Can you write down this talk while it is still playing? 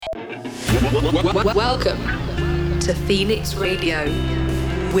Welcome to Phoenix Radio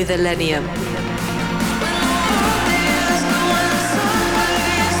with Illenium.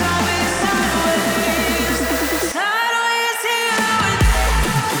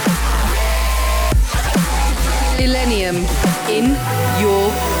 Illenium in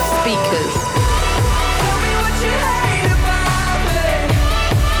your speakers.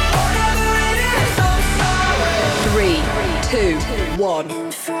 3, 2, 1.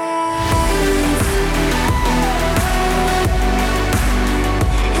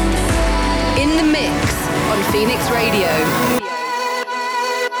 In the mix on Phoenix Radio.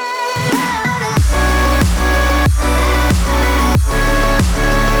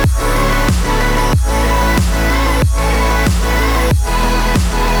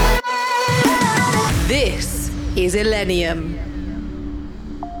 This is Illenium.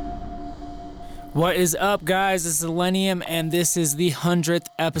 What is up, guys? This is Illenium, and this is the 100th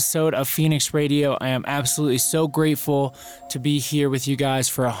episode of Phoenix Radio. I am absolutely so grateful to be here with you guys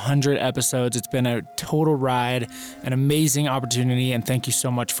for 100 episodes. It's been a total ride, an amazing opportunity, and thank you so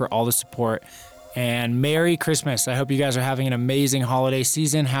much for all the support. And Merry Christmas. I hope you guys are having an amazing holiday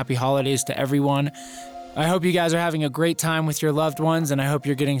season. Happy holidays to everyone. I hope you guys are having a great time with your loved ones, and I hope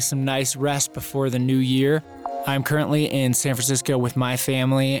you're getting some nice rest before the new year. I'm currently in San Francisco with my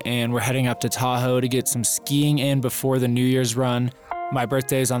family, and we're heading up to Tahoe to get some skiing in before the New Year's run. My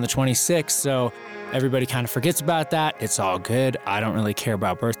birthday is on the 26th, so everybody kind of forgets about that. It's all good. I don't really care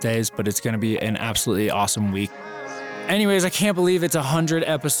about birthdays, but it's going to be an absolutely awesome week. Anyways, I can't believe it's 100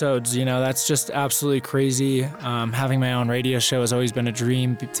 episodes. You know, that's just absolutely crazy. Having my own radio show has always been a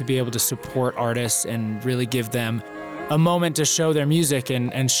dream, to be able to support artists and really give them a moment to show their music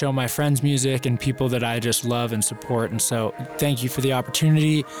and show my friends' music and people that I just love and support. And so thank you for the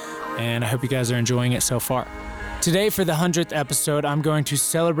opportunity, and I hope you guys are enjoying it so far. Today, for the 100th episode, I'm going to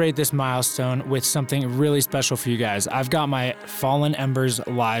celebrate this milestone with something really special for you guys. I've got my Fallen Embers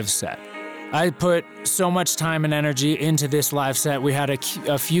live set. I put so much time and energy into this live set. We had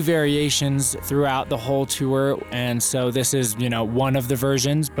a few variations throughout the whole tour, and so this is, one of the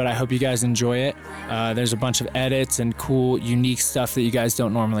versions, but I hope you guys enjoy it. There's a bunch of edits and cool, unique stuff that you guys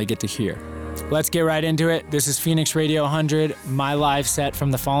don't normally get to hear. Let's get right into it. This is Phoenix Radio 100, my live set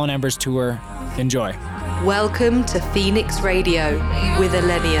from the Fallen Embers Tour. Enjoy. Welcome to Phoenix Radio with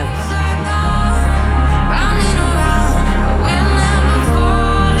Illenium.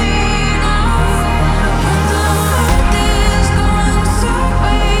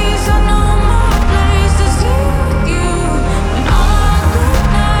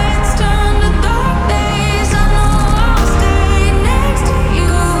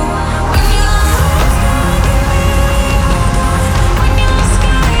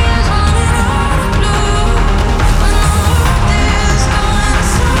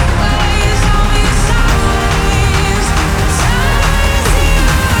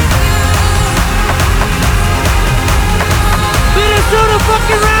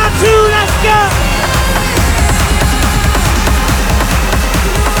 Fucking round 2, let's go!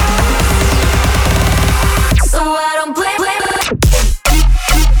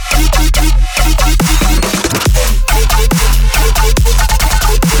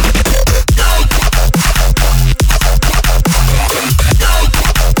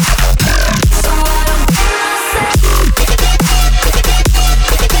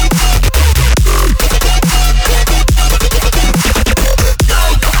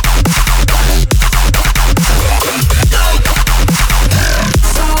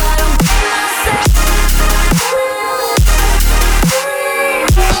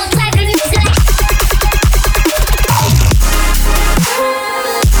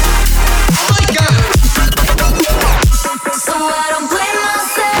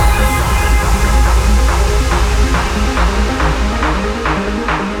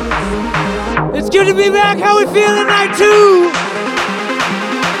 Good to be back. How we feeling night 2?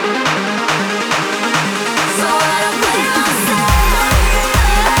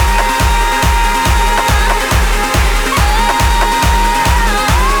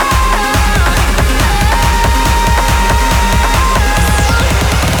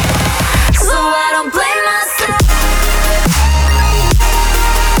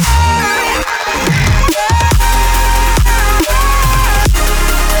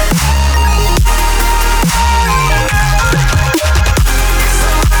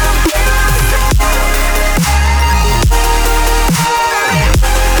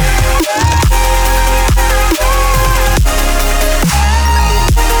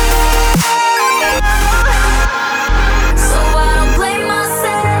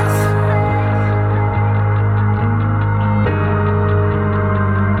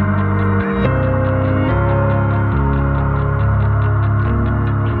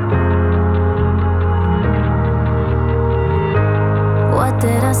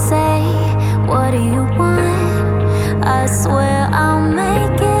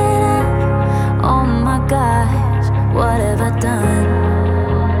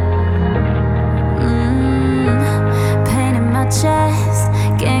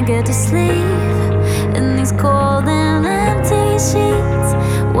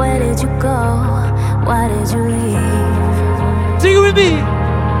 did you go? Why did you leave? Sing it with me.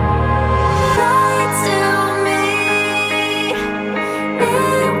 Lie to me,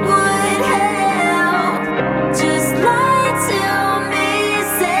 it would help. Just lie to me,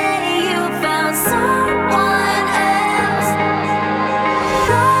 say you found someone else.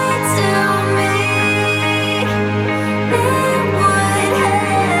 Lie to me, it would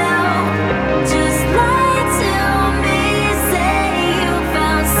help. Just lie to me, say you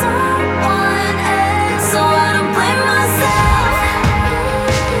found someone else. So I don't blame myself.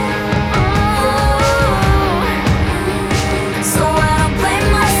 So I don't blame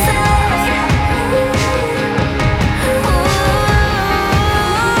myself.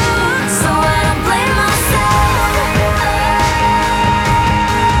 So I don't blame myself.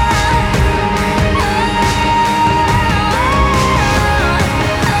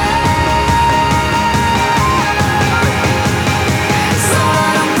 So I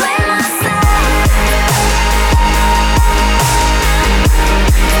don't blame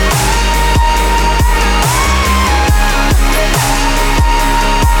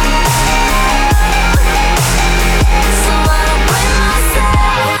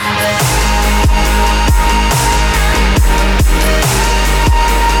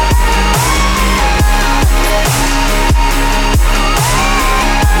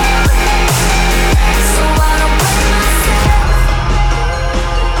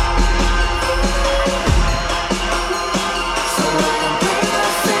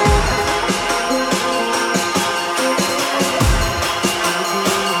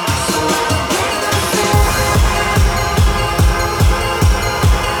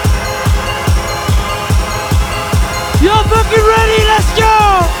Y'all fucking ready? Let's go.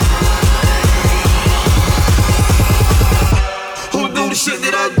 Who do the shit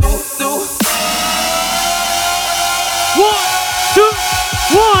that I do?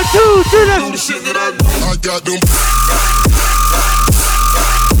 1, 2, 3, let's Do the shit that I do. I got them.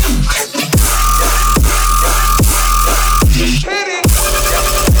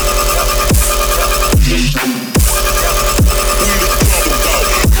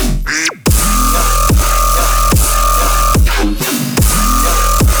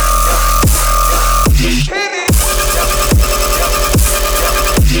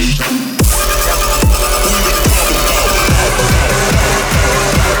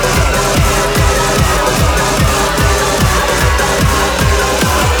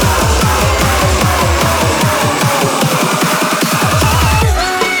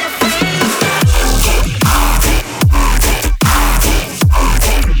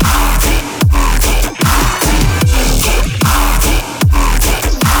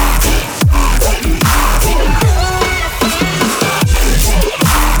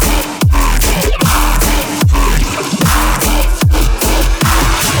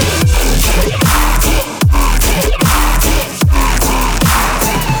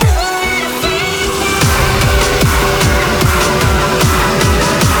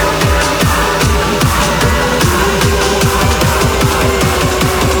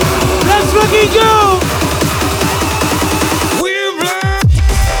 fucking go.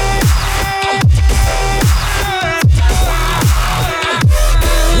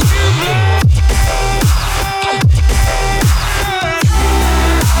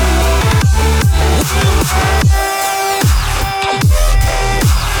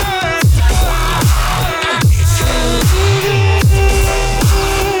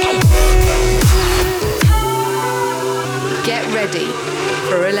 Get ready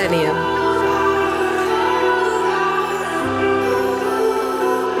for Illenium.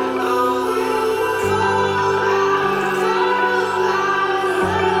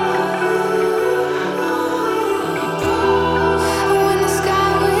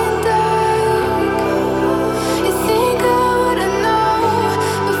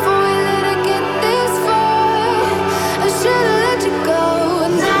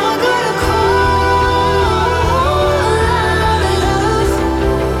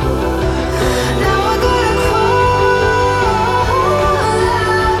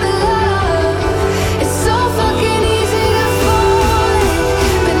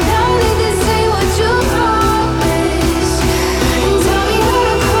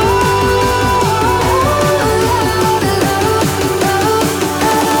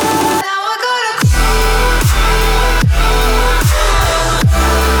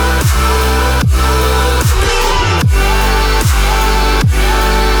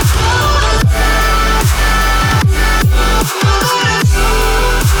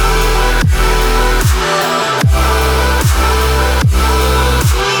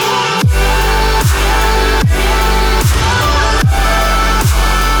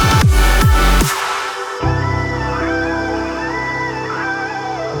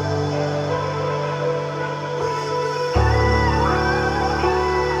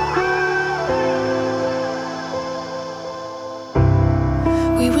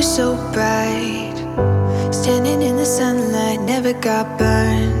 was so bright, standing in the sunlight, never got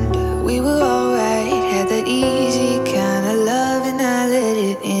burned. We were alright, had that easy kind of love, and I let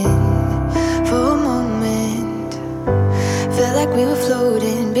it in for a moment. Felt like we were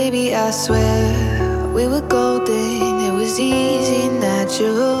floating, baby, I swear we were golden. It was easy,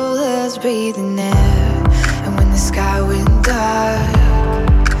 natural as breathing air. And when the sky went dark,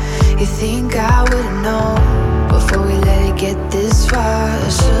 you think I would've known before we let it get this far. I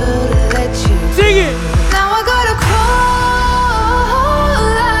should've let you Sing it! Now I gotta crawl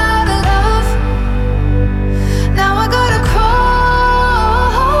out of love. Now I gotta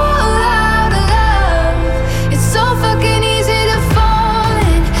crawl out of love. It's so fucking easy to fall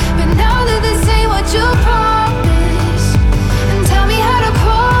in, but now that this ain't what you promised, and tell me how to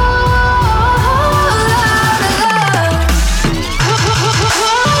crawl out of love.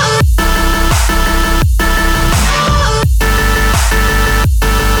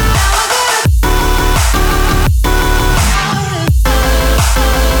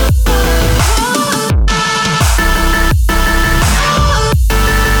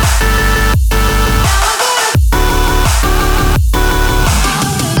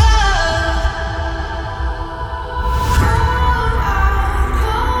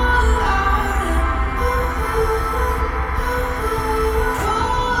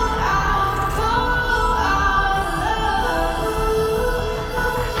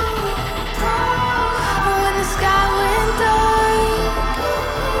 When the sky went dark,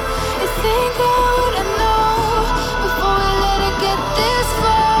 you think I would've known before we let it get this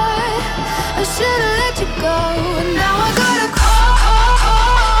far. I should've let you go, and now I gotta call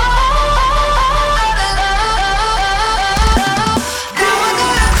out of love. Now I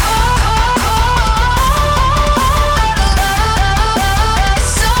gotta call out of love.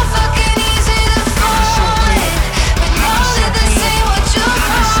 It's so fucking easy to fall in, but know that this ain't what you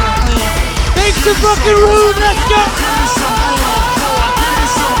promised. Make some fucking room, let's go!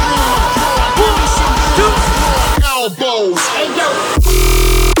 Elbows.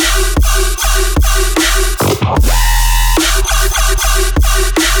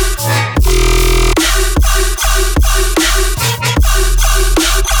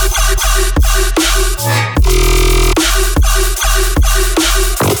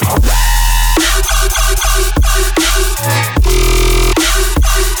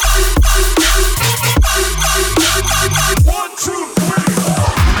 One, two, three.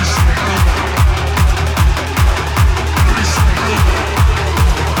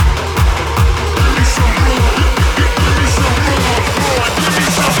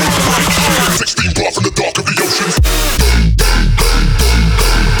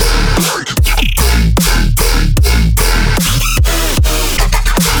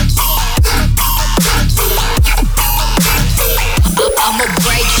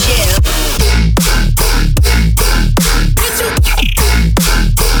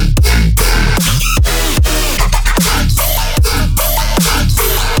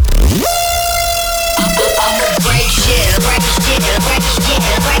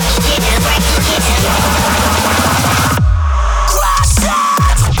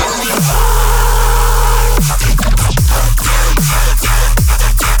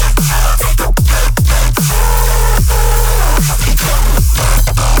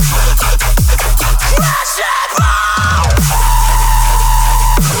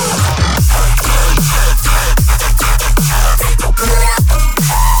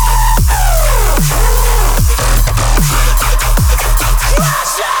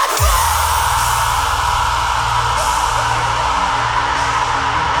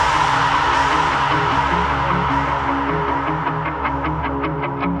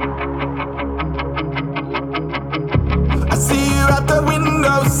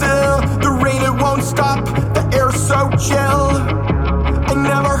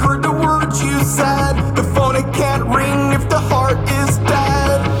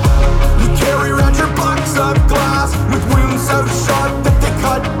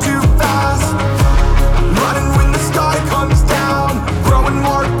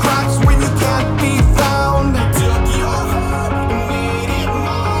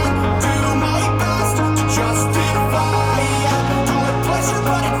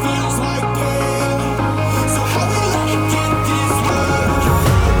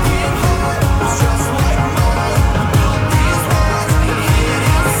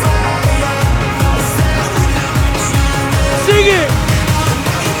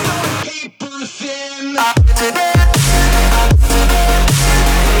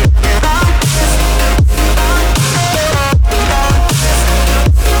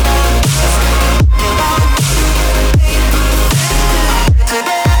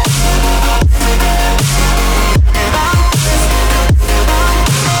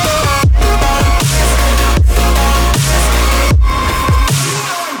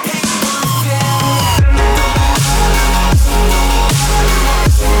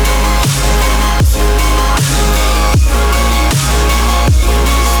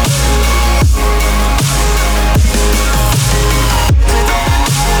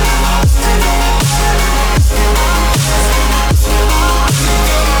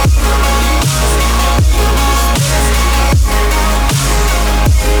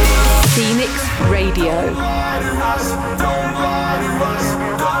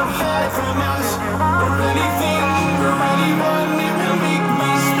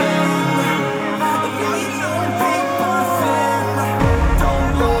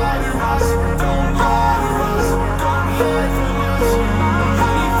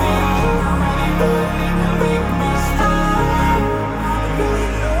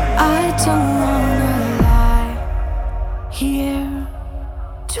 don't wanna lie here,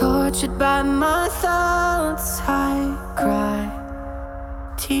 tortured by my thoughts. I cry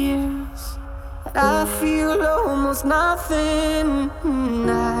tears, but I feel almost nothing.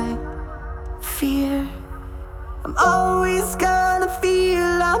 I fear I'm always gonna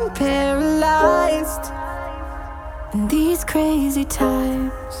feel I'm paralyzed in these crazy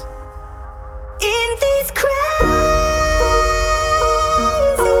times. In these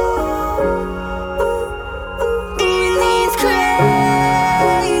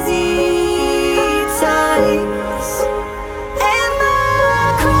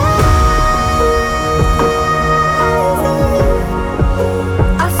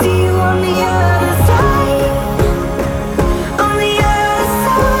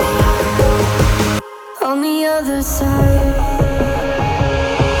other side.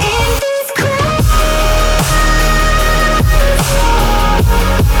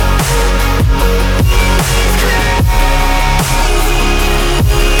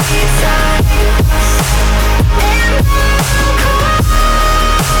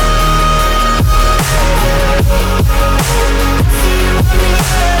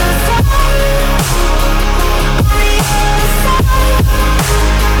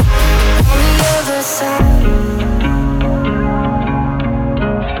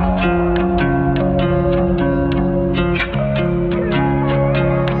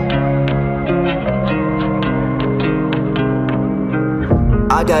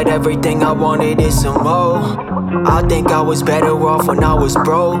 I got everything I wanted and some more. I think I was better off when I was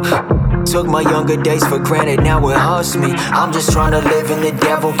broke. Took my younger days for granted, now it haunts me. I'm just trying to live and the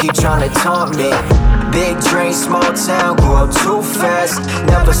devil keep trying to taunt me. Big dream, small town, grew up too fast.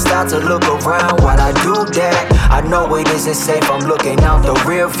 Never stop to look around while I do that. I know it isn't safe, I'm looking out the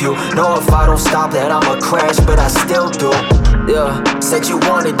rear view. Know if I don't stop that I'ma crash, but I still do. Yeah, said you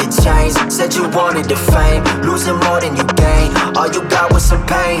wanted to change, said you wanted the fame. Losing more than you gain, all you got was some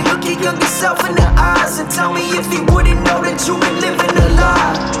pain. Look your younger self in the eyes and tell me if you wouldn't know that you've been living a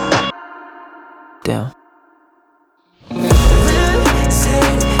lie. Damn.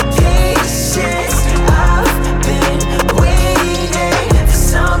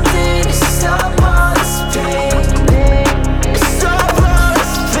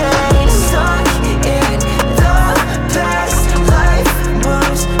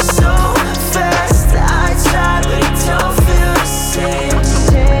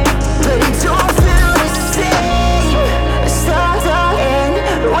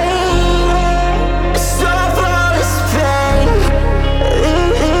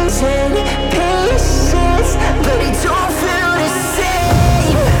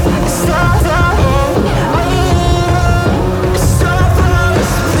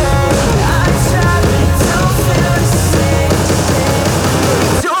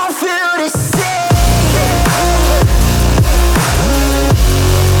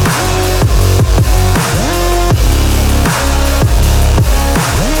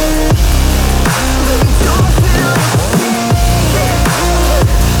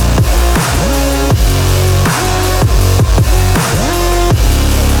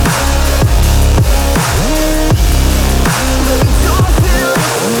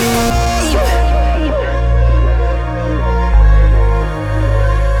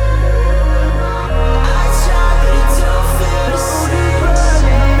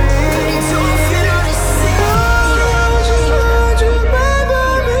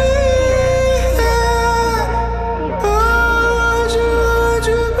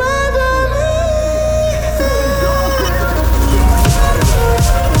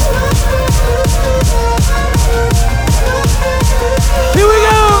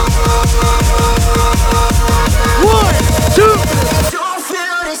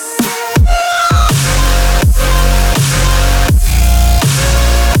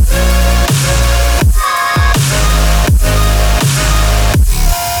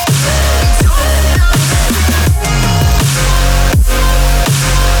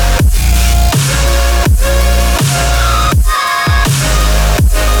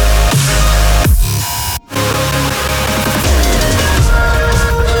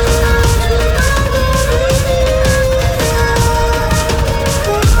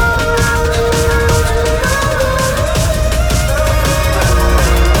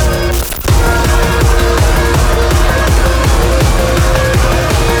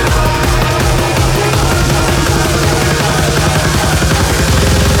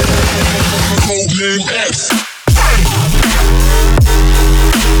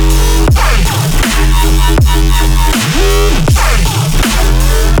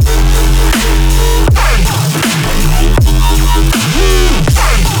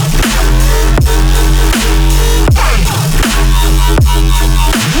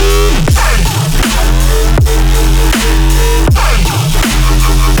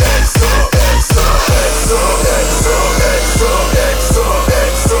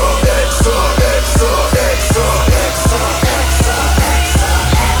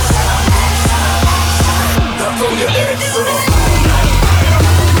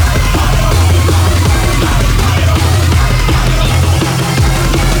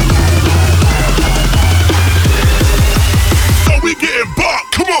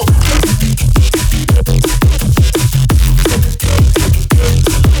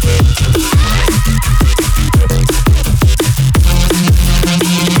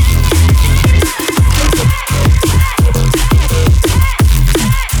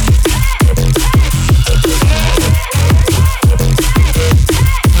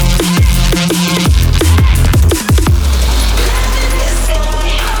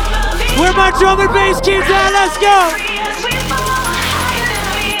 Where my drum and bass kids at? Let's go.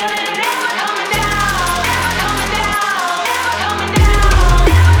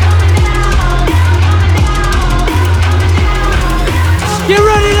 Get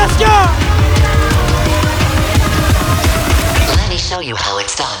ready, let's go! Let me show you how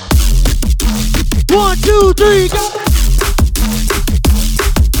it's done. 1, 2, 3, go!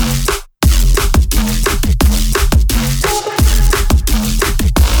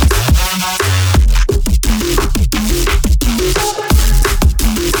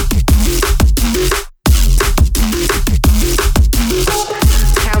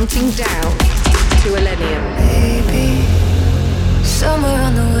 Counting down to Illenium. Baby, somewhere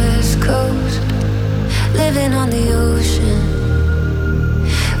on the west coast, living on the ocean,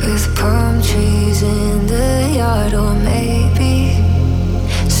 with palm trees in the yard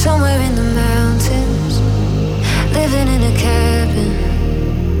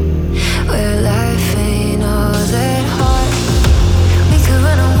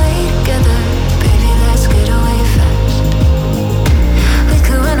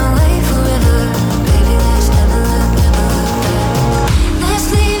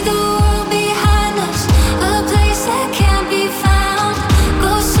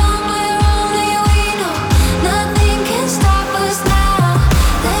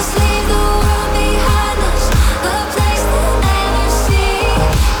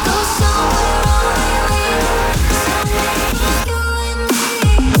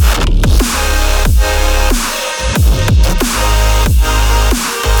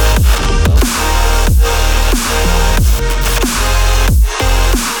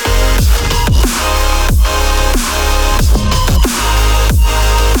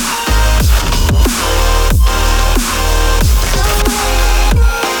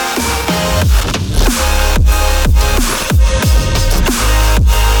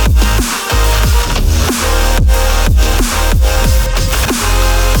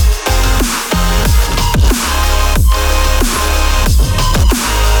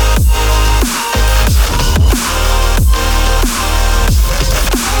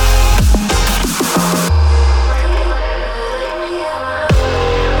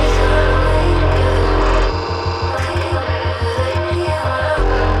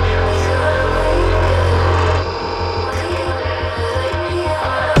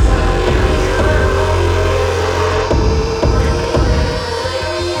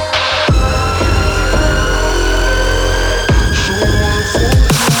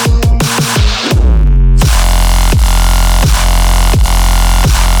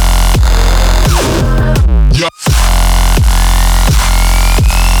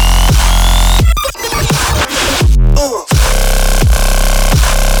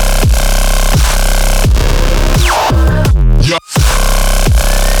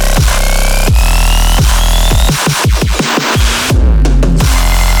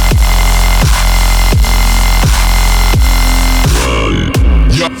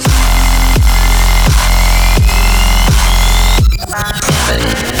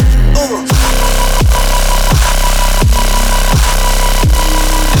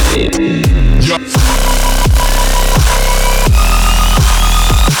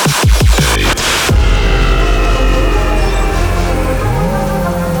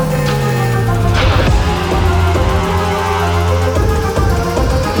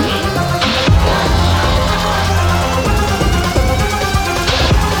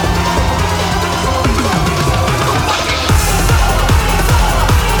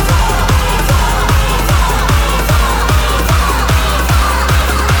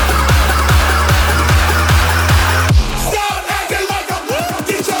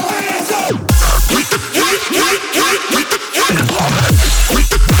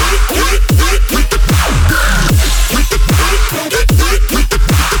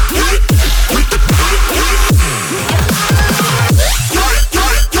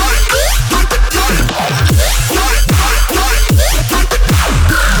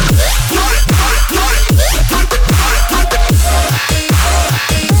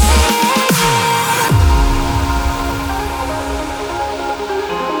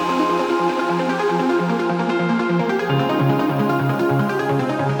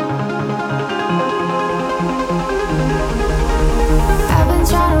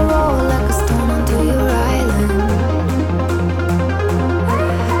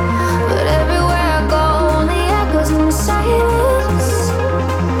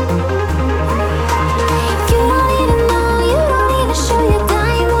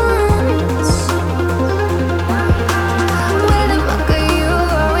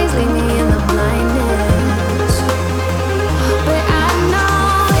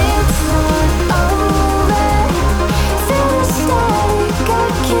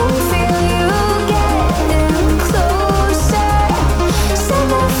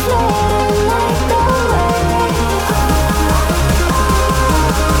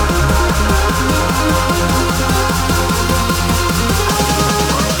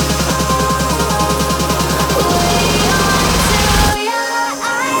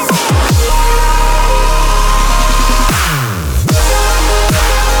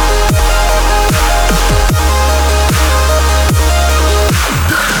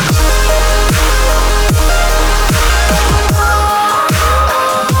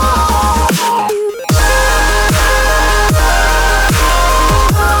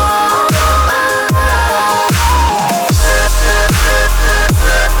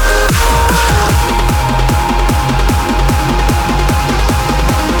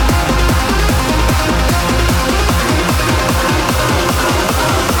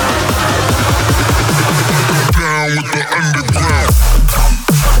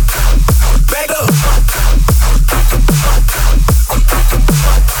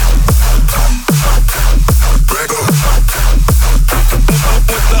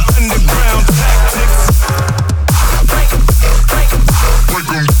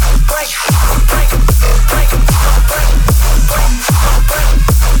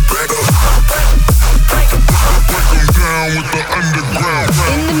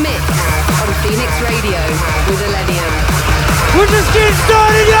Phoenix Radio with Illenium. We're just getting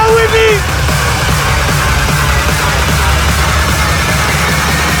started, y'all with me?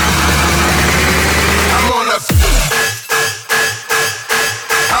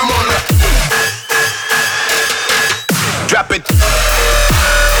 Drop it.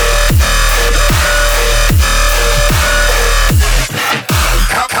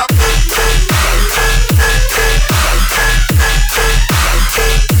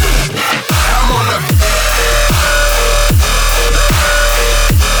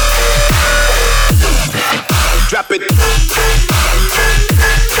 Drop it.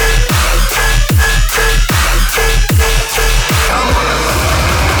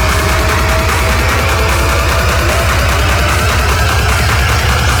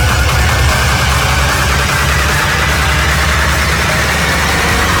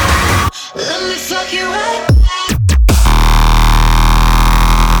 Let me fuck you right.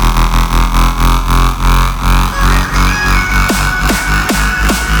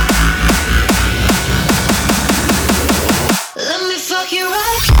 Let me fuck you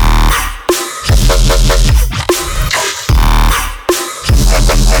right.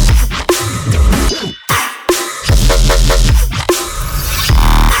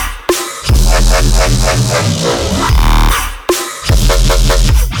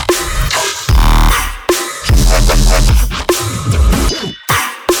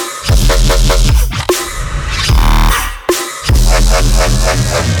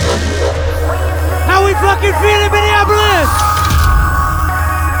 How we fucking feeling, Minneapolis?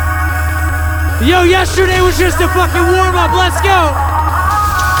 Yo, yesterday was just a fucking warm-up. Let's go.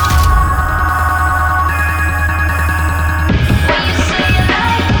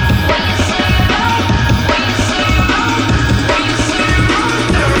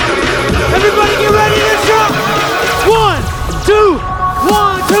 Everybody get ready to jump. 1, 2,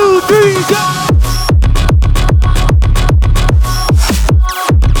 1, 2, 3, go.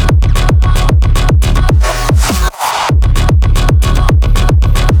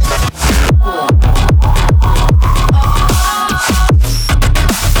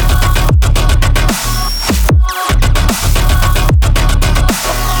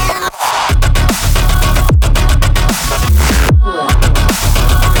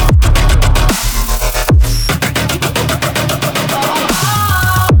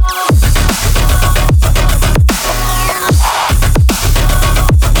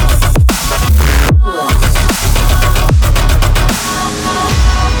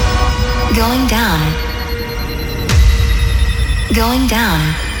 Going down. Going down.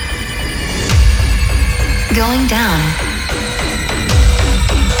 Going down.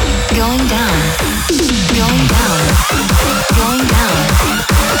 Going down. Going down. Going down.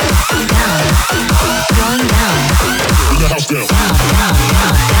 Down. Going down. Bring the house down. Down, down,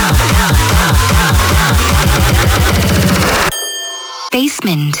 down, down, down, down, down.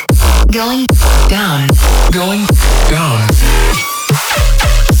 Basement. Going down. Going down.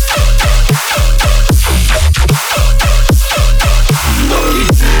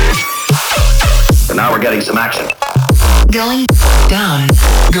 So now we're getting some action. Going down.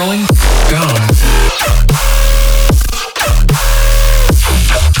 Going down.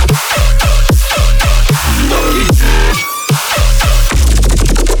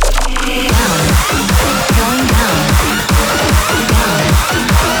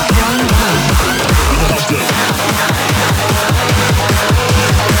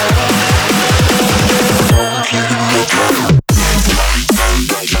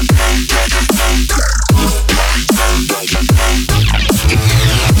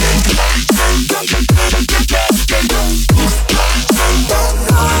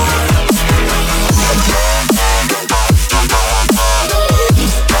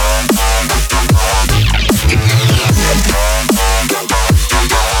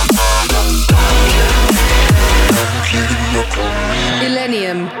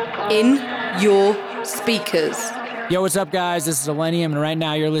 Illenium in your speakers. Yo, what's up, guys? This is Illenium, and right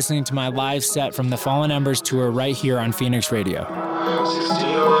now you're listening to my live set from the Fallen Embers Tour right here on Phoenix Radio.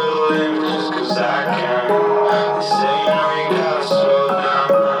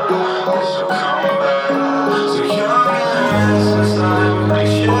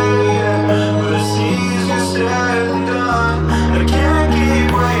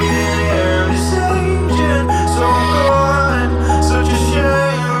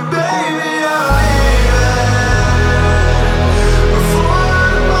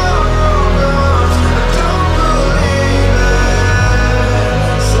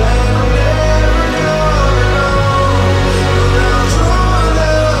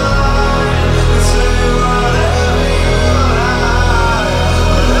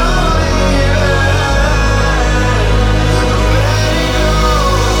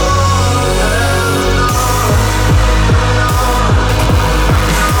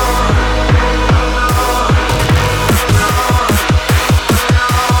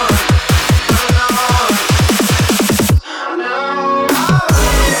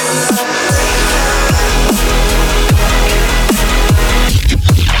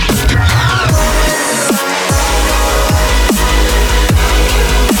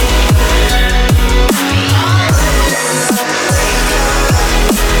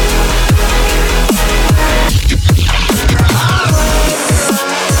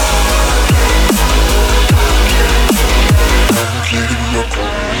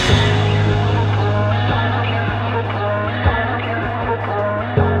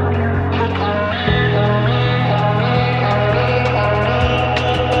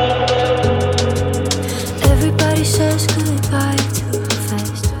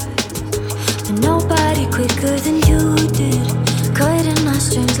 bigger than you did, cutting our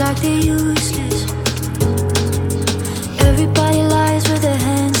strings like they're useless. Everybody lies with their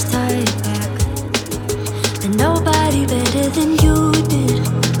hands tied back, and nobody better than you did.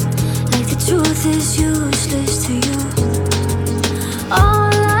 Like the truth is useless to you.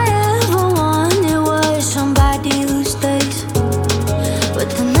 All I ever wanted was somebody who stays, but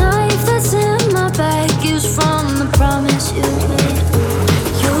the knife that's in my back is from the promise you made.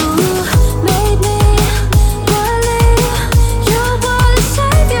 You made me believe you were the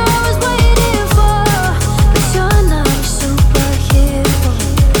savior I was waiting for, but you're not a superhero.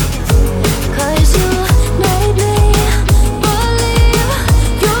 'Cause you made me believe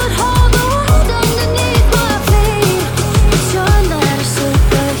you'd hold the world underneath my feet, but you're not a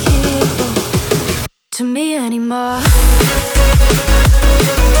superhero to me anymore.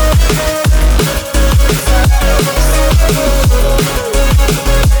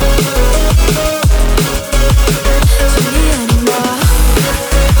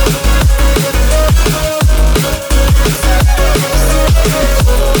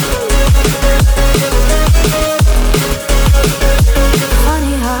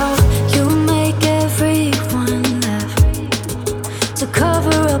 Funny how you make everyone laugh to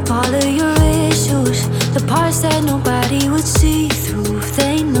cover up all of your issues, the parts that nobody would see through if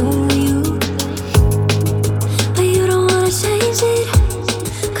they knew you. But you don't wanna change it,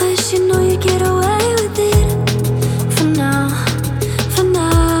 'cause you know you get away with it. For now, for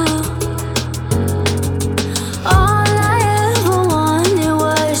now. All I ever wanted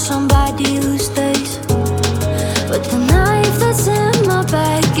was somebody who stays, but the knife that's in my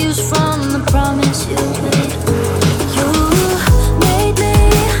back is from the promise you made. You made me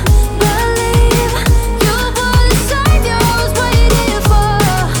believe you were the savior I was waiting for,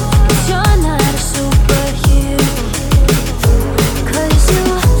 but you're not a superhero. 'Cause you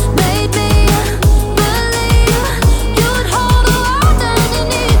made me believe you'd hold the world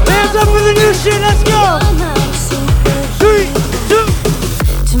underneath my Hands up for the new shit, let's go! You're not a superhero 3, 2.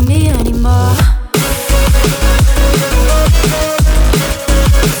 to me anymore.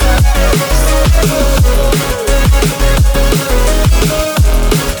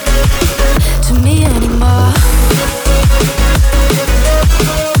 To me anymore.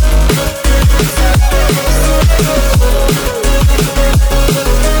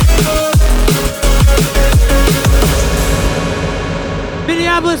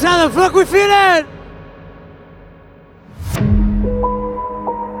 Minneapolis, how the fuck we feeling?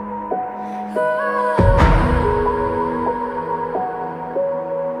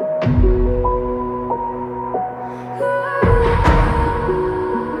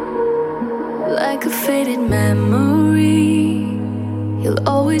 Like a faded memory, you'll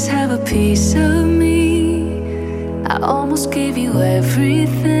always have a piece of me. I almost gave you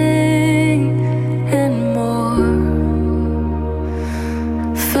everything and more.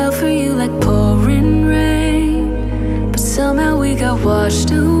 Fell for you like pouring rain, but somehow we got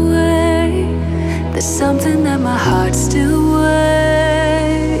washed away. There's something that my heart's still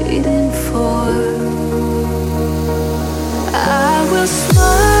waiting for. I will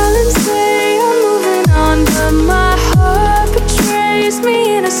smile and say I'm moving on, but my heart betrays me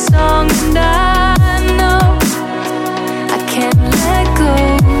in a song, and I know I can't let go.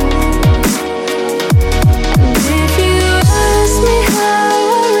 And if you ask me how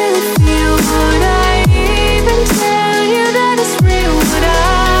I really feel, would I even tell you that it's real? Would I?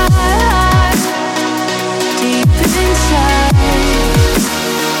 Deep inside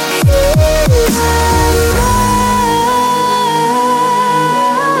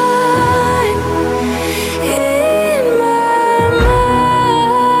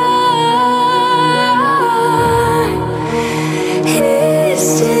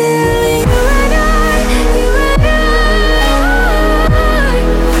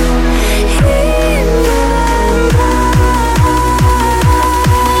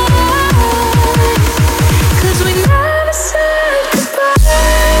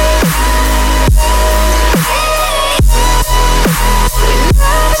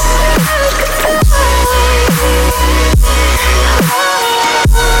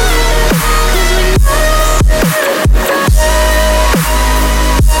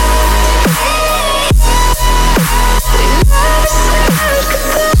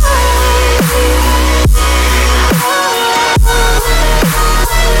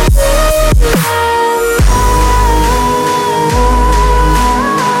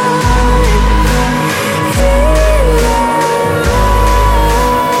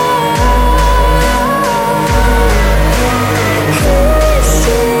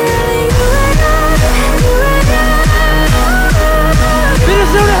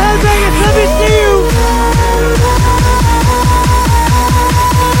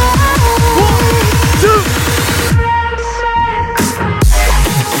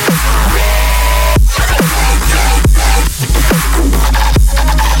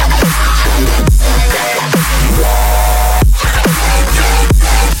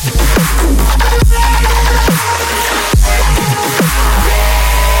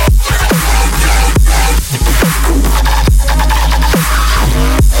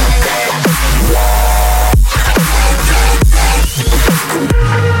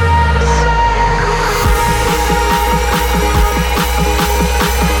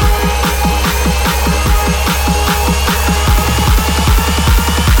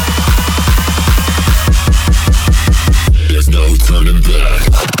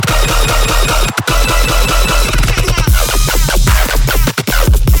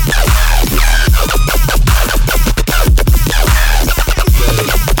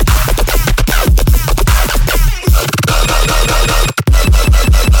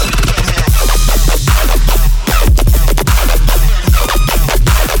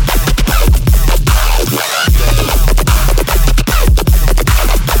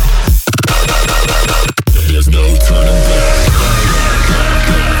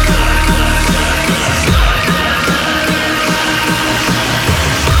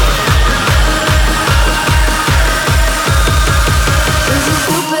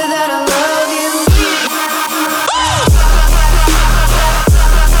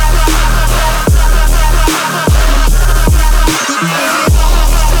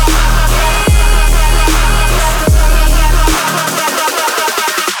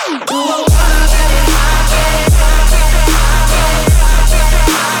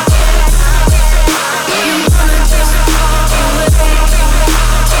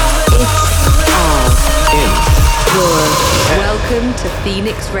to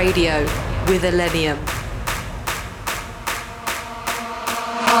Phoenix Radio with Illenium.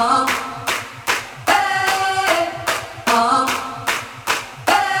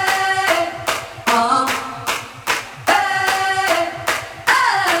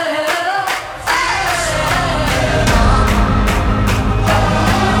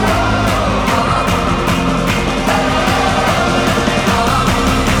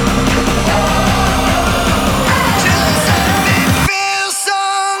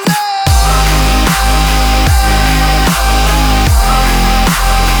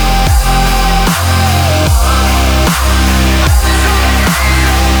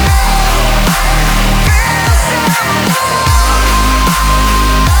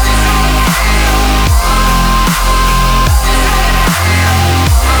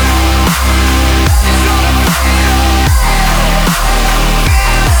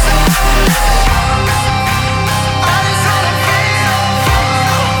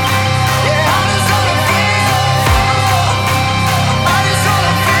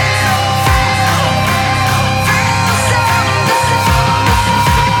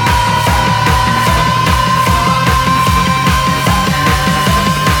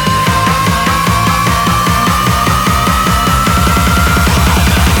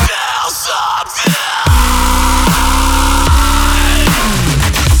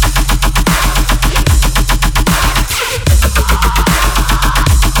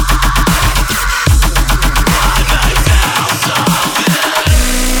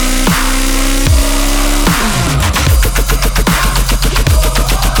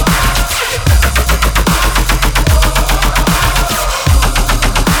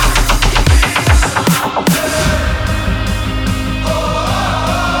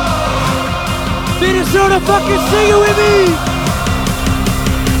 Minnesota, fucking sing it with me!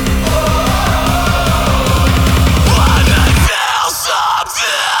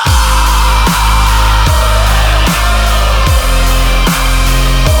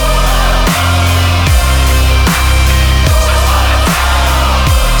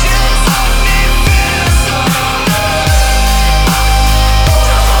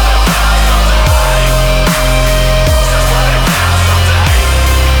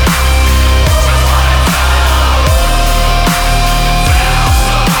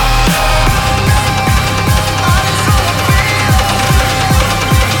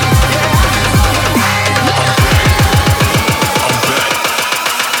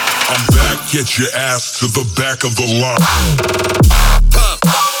 Get your ass to the back of the line.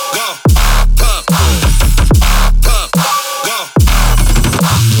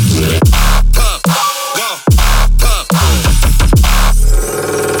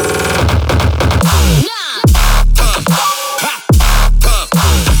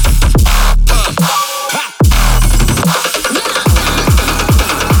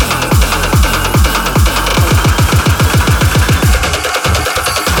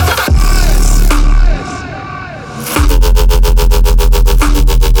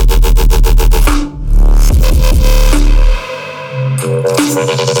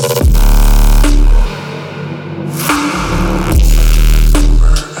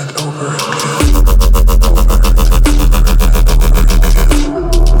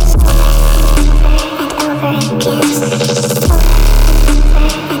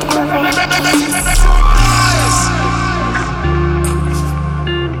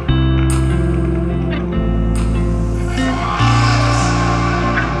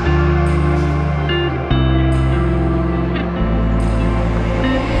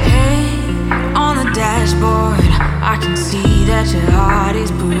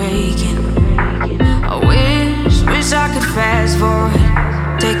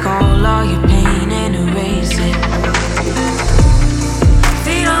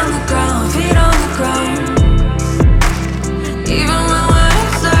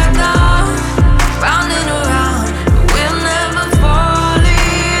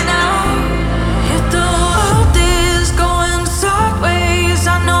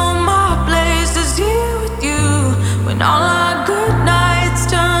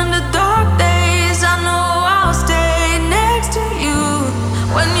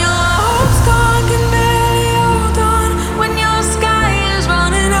 When your hopes gone can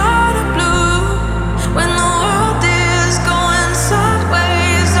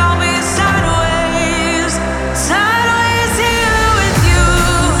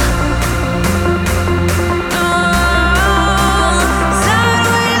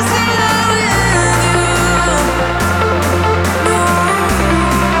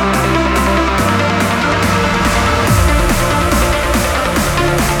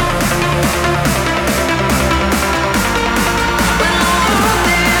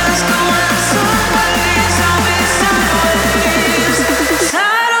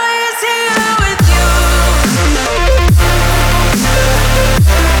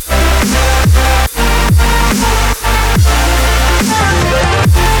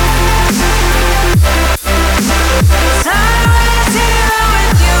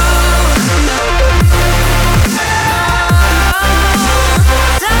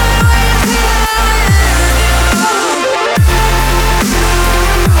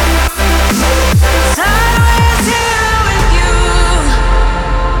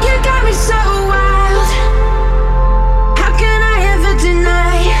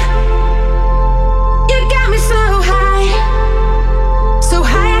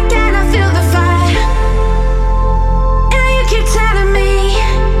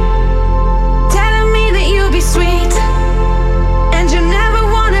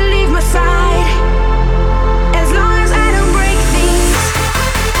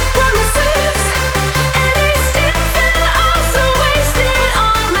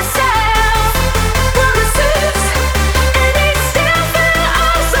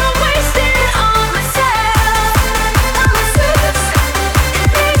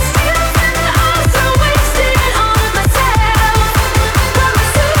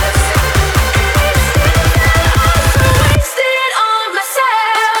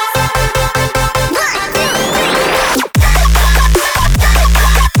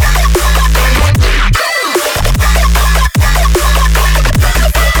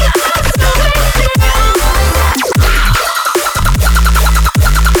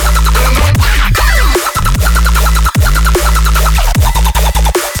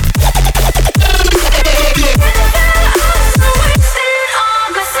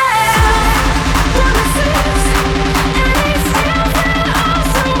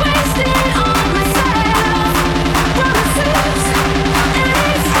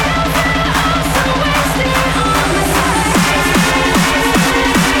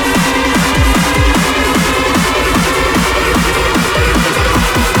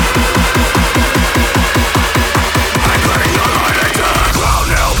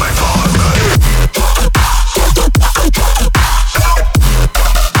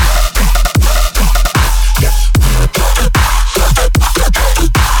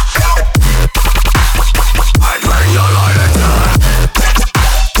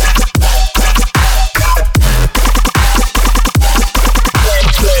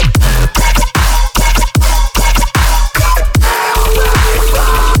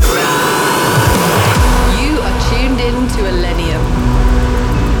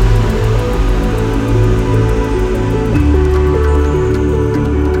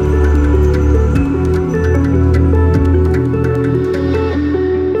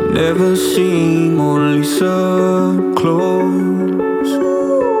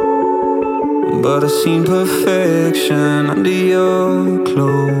but I seen perfection under your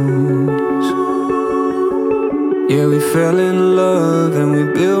clothes. Yeah, we fell in love and we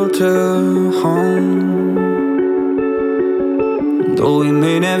built a home. Though we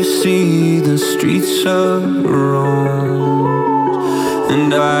may never see the streets of Rome.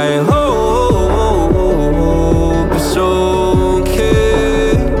 And I hope it's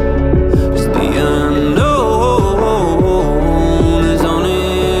okay, 'cause the unknown is on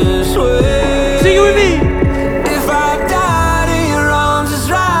its way. Sing it with me! If I died in your arms, it's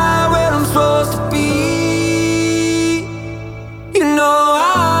right where I'm supposed to be. You know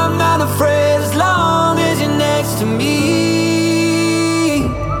I'm not afraid as long as you're next to me.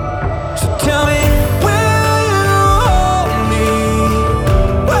 So tell me, will you hold me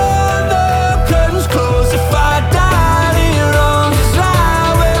when the curtains close? If I died in your arms, it's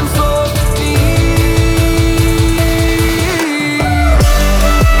right where I'm supposed to be.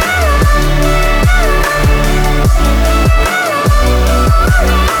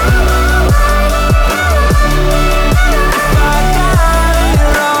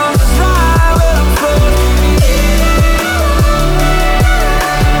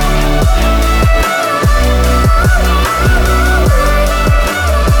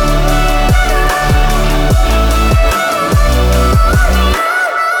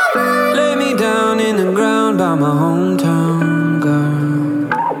 Lay me down in the ground by my hometown girl.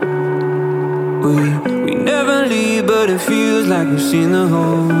 We never leave, but it feels like we've seen the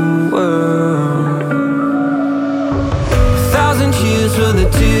whole world. 1,000 cheers for the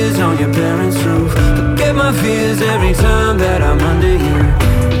tears on your parents' roof. Forget my fears every time that I'm under you.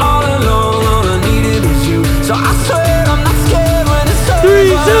 All along, all I needed was you. So I swear I'm not scared when it's over. 3,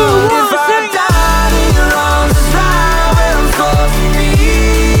 2, 1, If I sing it! died in your arms, it's right where I'm supposed to be.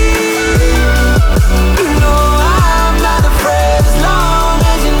 You know I'm not afraid as long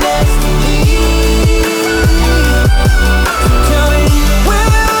as you're next to me. So tell me,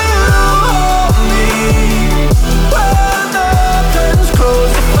 will you hold me when the curtains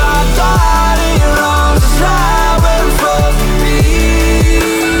close? If I died in your arms, it's right where I'm supposed to be.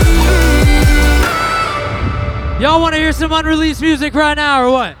 Y'all want to hear some unreleased music right now or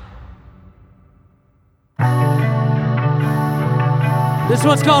what? This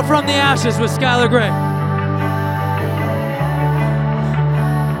one's called From the Ashes with Skylar Grey.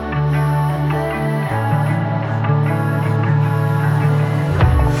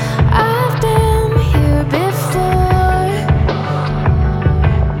 I've been here before.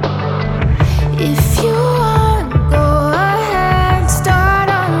 If you want, go ahead, start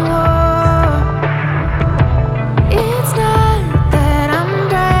on war. It's not that I'm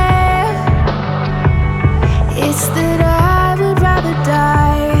brave, it's that I would rather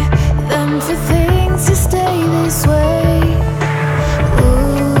die than for things to stay this way.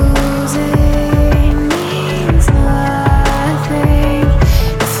 Losing means nothing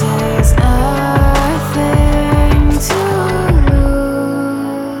if there's nothing to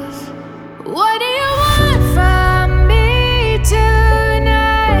lose. What do you want from me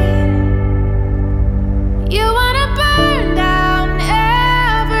tonight? You wanna burn down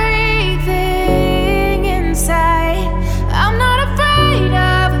everything inside. I'm not afraid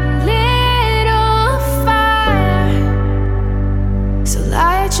of a little fire. So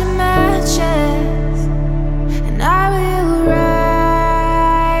light your matches and I will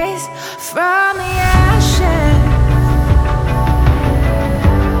rise from the ashes.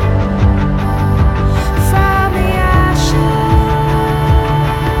 From the ashes.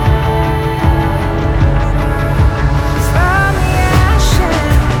 From the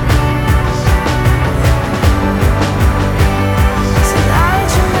ashes. So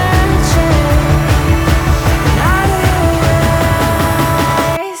light your matches and I will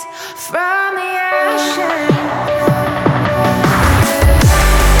rise from the ashes.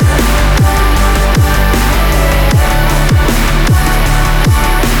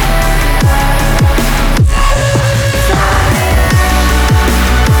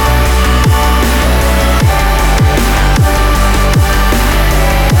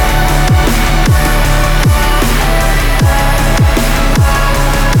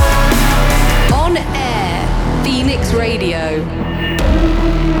 On air, Phoenix Radio.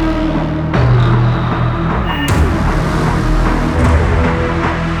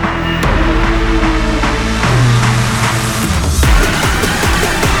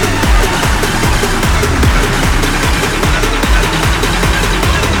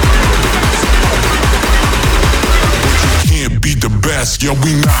 Can't be the best, yo,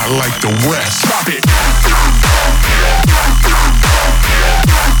 we not like the rest. Stop it.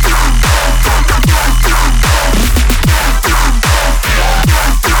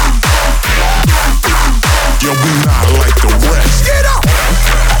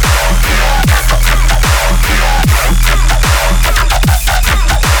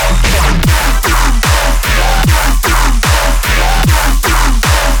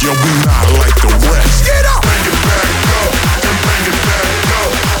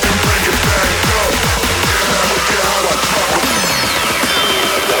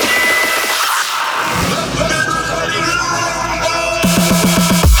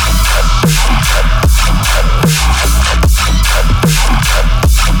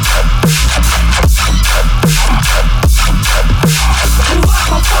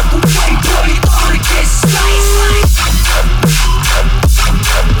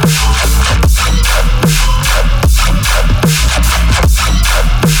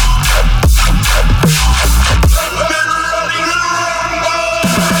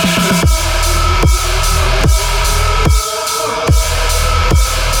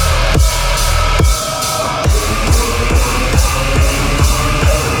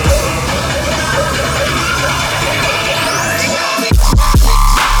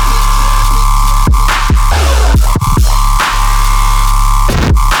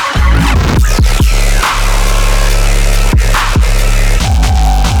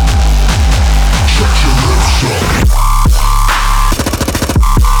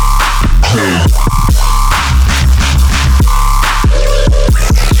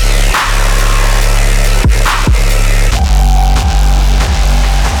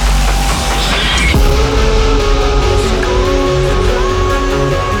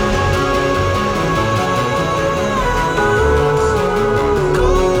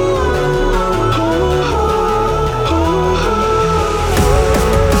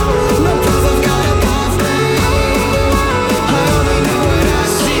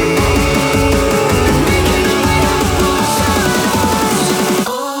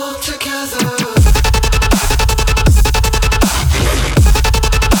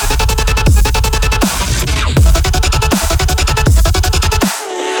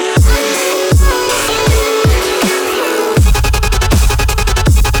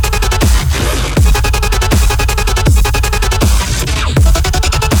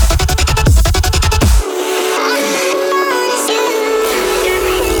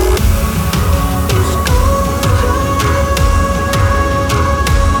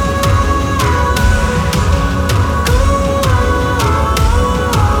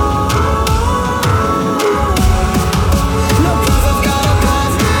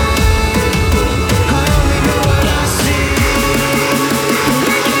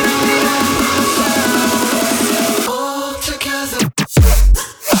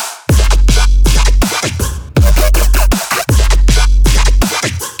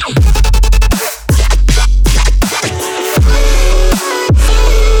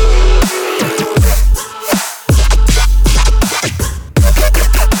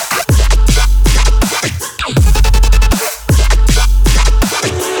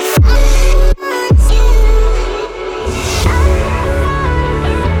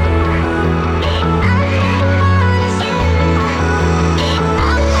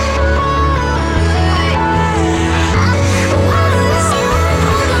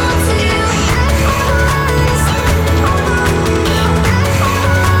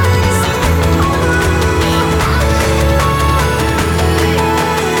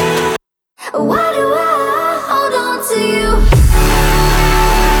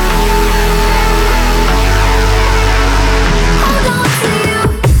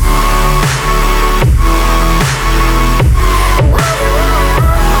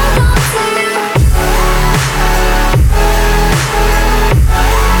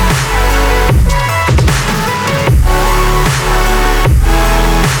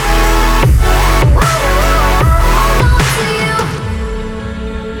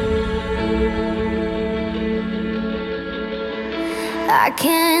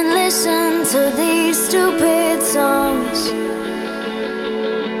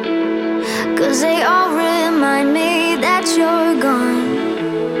 'cause they all remind me that you're gone.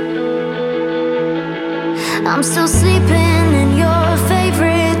 I'm still sleeping in your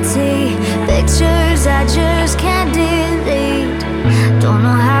favorite tea. Pictures I just can't delete. Don't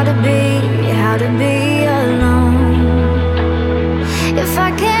know how to be alone. If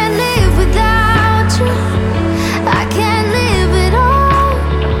I can't live without you, I can't live at all.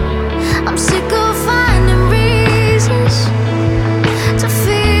 I'm sick of finding reasons to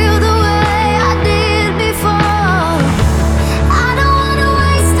feel the way I did before. I don't wanna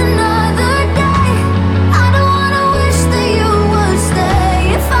waste another day. I don't wanna wish that you would stay.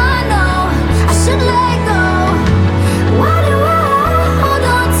 If I know I should let go, why do I hold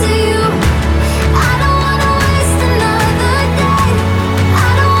on to you? I don't wanna waste another day. I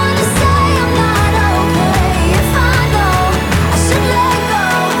don't wanna say I'm not okay. If I know I should let go,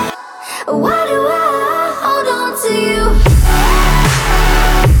 why do I hold on to you?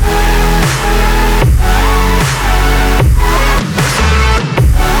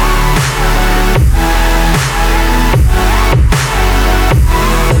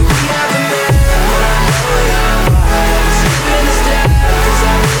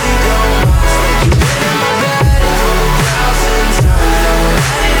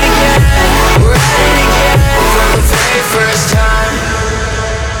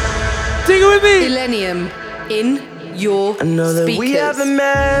 Sing it with me. Illenium in your I know that we speakers. haven't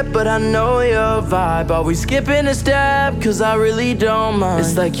met, but I know your vibe. Always skipping a step, 'cause I really don't mind.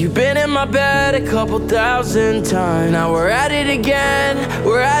 It's like you've been in my bed a couple thousand times. Now we're at it again,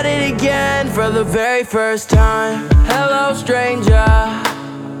 for the very first time. Hello, stranger,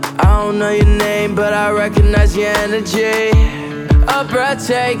 I don't know your name, but I recognize your energy. A breath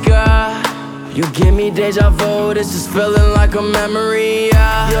taker, you give me deja vu, this is feeling like a memory.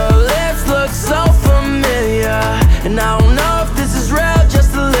 Your lips look so familiar, and I don't know if this is real,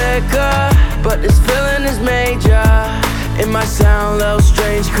 just a liquor, but this feeling is major. It might sound a little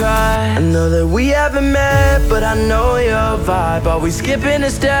strange, 'cause I know that we haven't met, but I know your vibe. Always skipping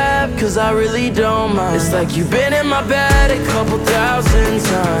a step, 'cause I really don't mind. It's like you've been in my bed a couple thousand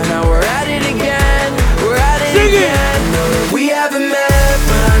times. Now we're at it again, Sing it. again. I know that we haven't met,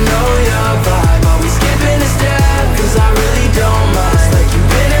 but I know your vibe. Always skipping a step, 'cause I really don't mind. It's like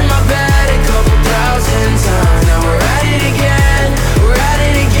you've been in my bed a couple thousand times. Now we're at it again,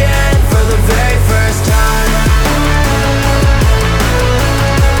 for the very first time.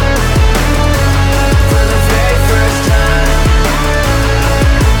 For the very first time.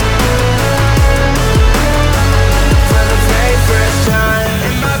 For the very first time.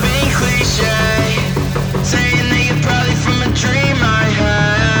 Am I being cliche? Saying that you're probably from a dream I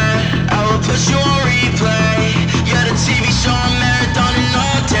had. I will put you on replay. You're the TV show I'm marathoning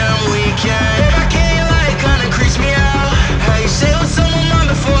all damn weekend. If I can't like, kinda creeps me out. How you say what's on my mind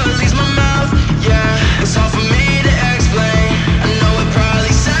before it leaves my mouth. Yeah, it's hard for me to explain. I know it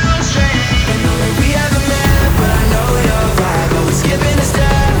probably sounds strange. I know that we haven't met, but I know your vibe. Always skipping a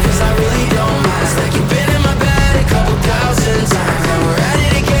step, 'cause I really don't mind. It's like you've been in my bed a couple thousand times. Now we're at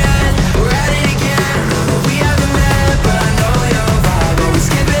it again, I know that we haven't met, but I know your vibe. Always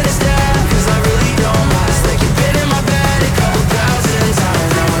skipping a step, 'cause I really don't mind. It's like you've been in my bed a couple thousand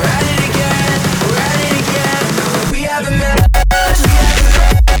times. Now we're at it again, I know that we haven't met.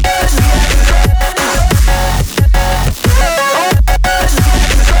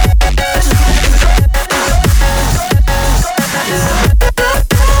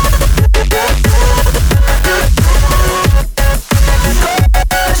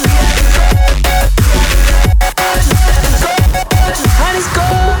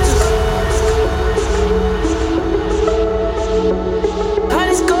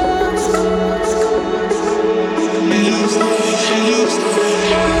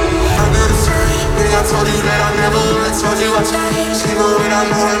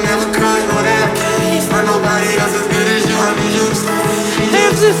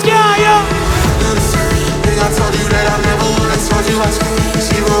 Hands to the sky, yo.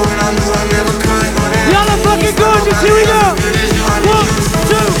 Y'all are fucking gorgeous. Here we go. 1,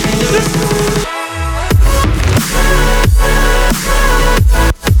 2, 3.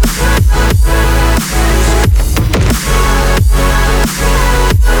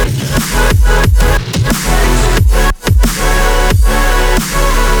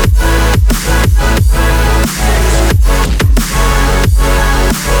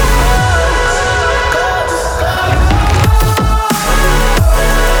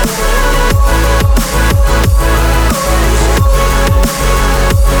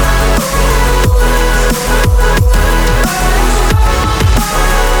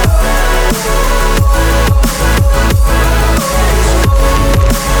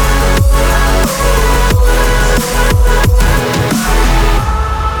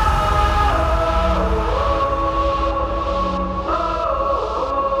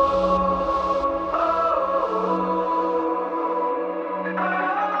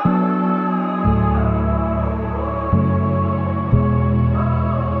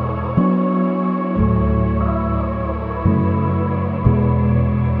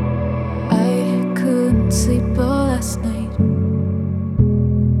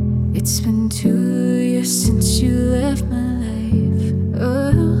 It's been 2 years since you left my life.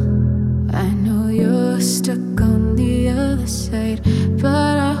 Oh, I know you're stuck on the other side,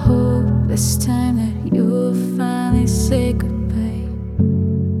 but I hope this time that you'll finally say goodbye.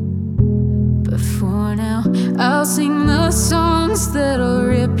 But for now, I'll sing the songs that'll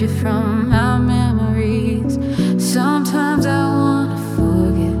rip you from my memories. Sometimes I wanna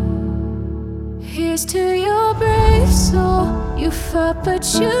forget. Here's to your brave soul. You fought but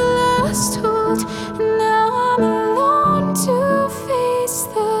you lost hold, and now I'm alone to face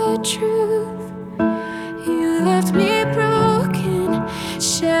the truth. You left me broken,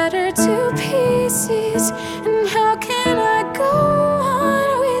 shattered to pieces, and how can I go on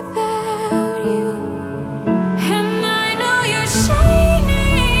without you? And I know you're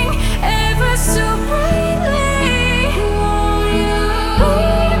shining ever so brightly. Won't you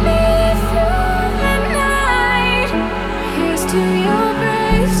lead me through the night? Here's to your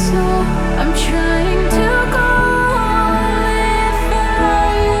brave soul. I'm trying to go on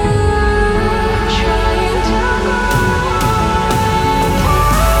without you. Trying to go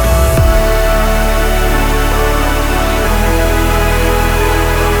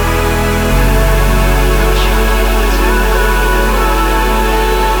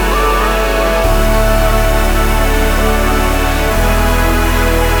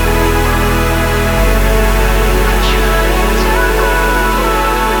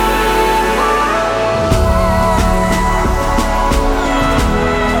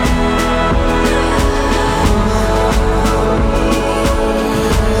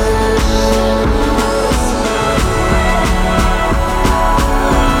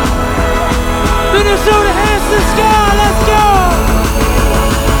Minnesota, hands to the sky, let's go!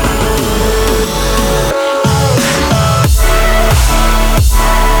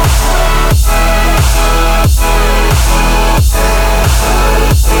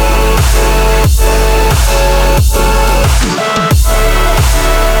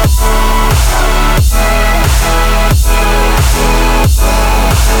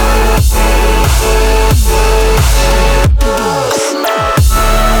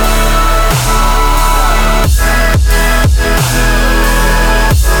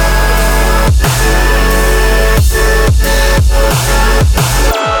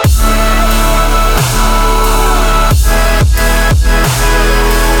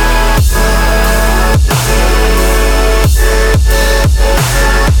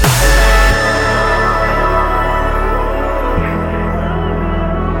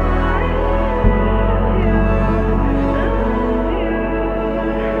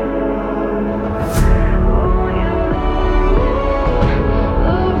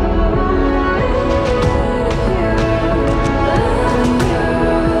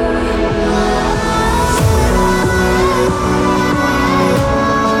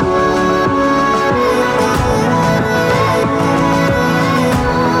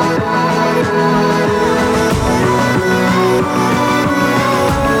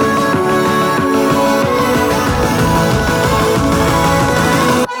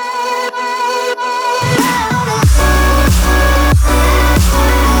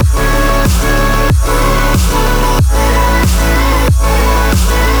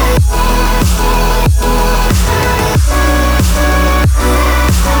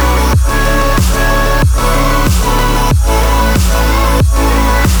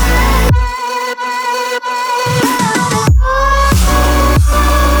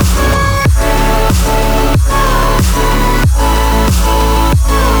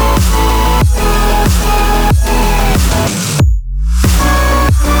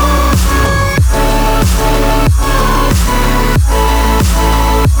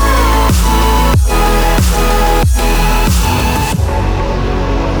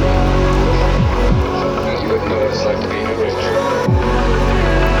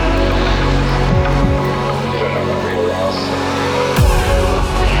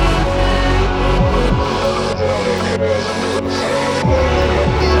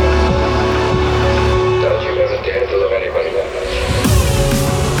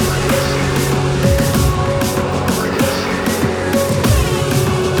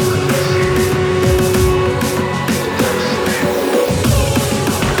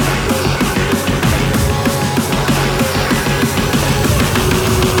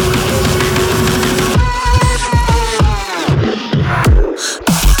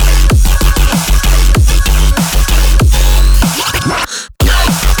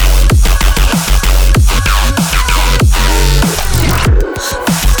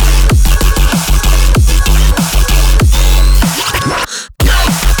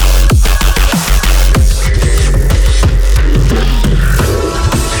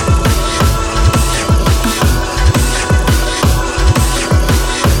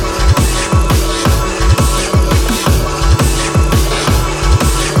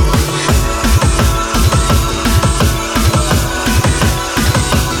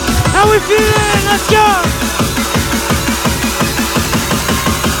 How we feeling? Let's go!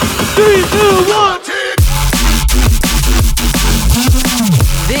 3, 2, 1.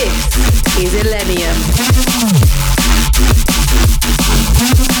 This is Illenium.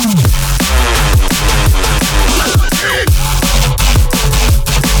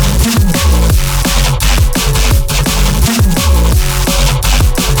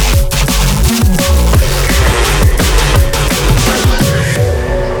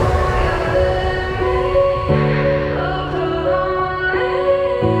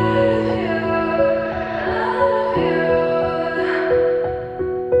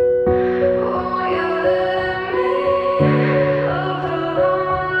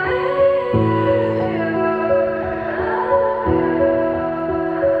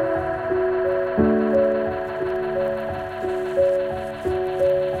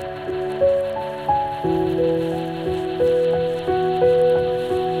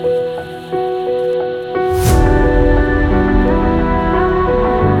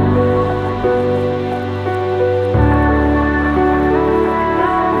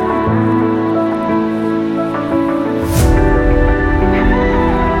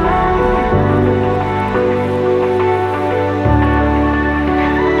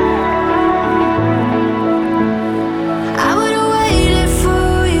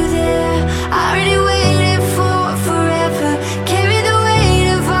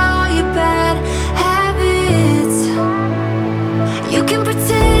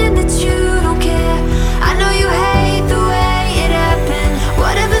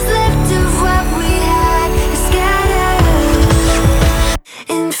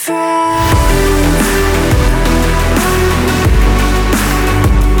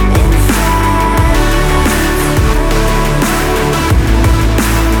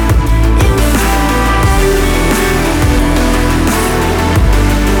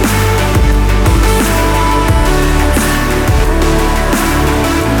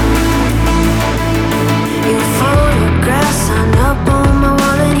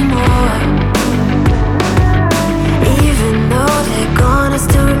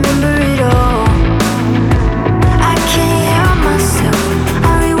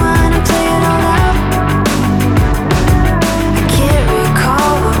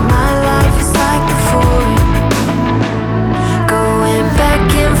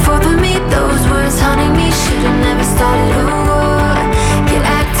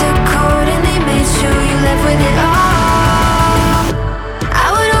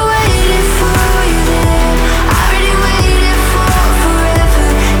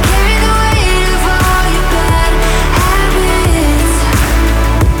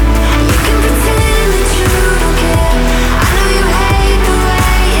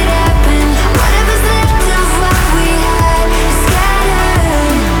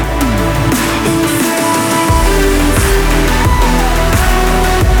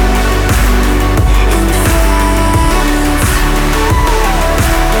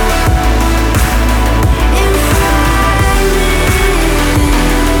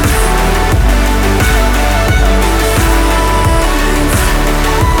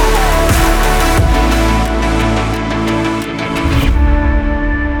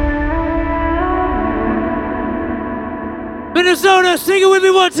 Minnesota, sing it with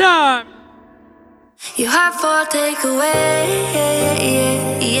me one time. You have for takeaway,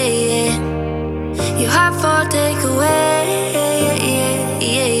 You have for takeaway,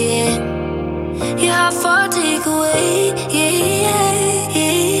 You have for takeaway,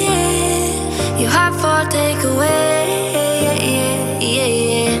 You have for takeaway,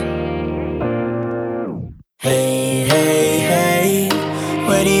 Hey, hey, hey,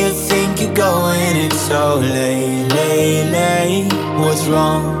 where do you think you're going? It's so late, late, late. What's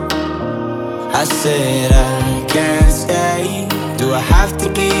wrong? I said I can't stay. Do I have to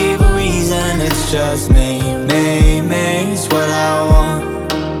give a reason? It's just me, it's what I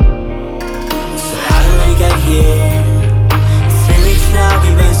want. So how do we get here? 3 weeks now,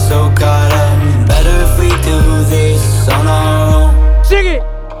 we've been so caught up. Better if we do this on our own. Sing it!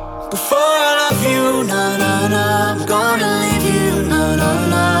 Before I love you, na na na, I'm gonna leave you, na na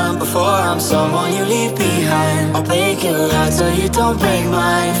na. Before I'm someone you leave behind, I'll break your heart so you don't break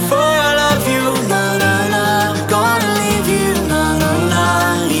mine. Before I love you, na na na, I'm gonna leave you, na na na.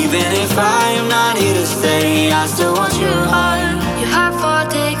 Even if I am not here to stay, I still want your heart. You have for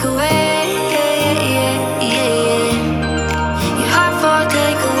takeaway, You have for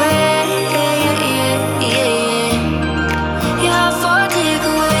takeaway, You have for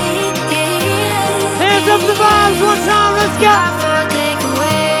takeaway, Hands up the vibes one time, let's You go! have for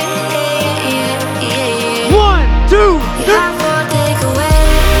takeaway, 1, 2, 3. You have for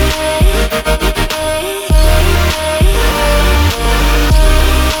takeaway.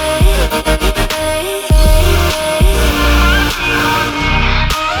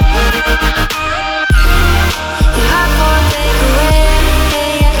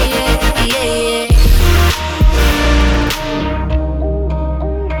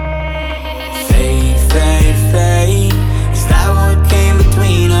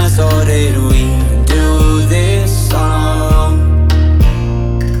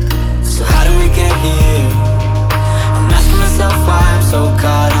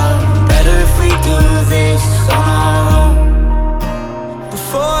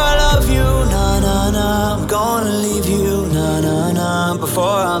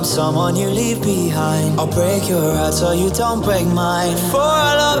 I'm someone you leave behind. I'll break your heart so you don't break mine. For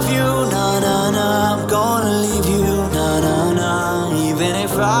I love you, nah nah nah. I'm gonna leave you, nah nah nah. Even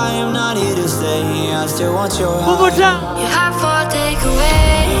if I am not here to stay, I still want your heart. One more time. Your heart for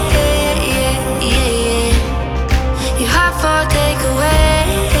takeaway, yeah, yeah, yeah. Your heart for takeaway,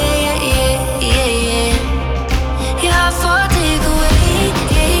 yeah, yeah, yeah. Your heart for takeaway,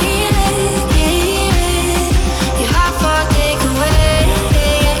 yeah, yeah, yeah. Your heart for takeaway,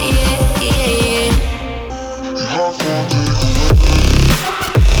 yeah, yeah, yeah. Your heart for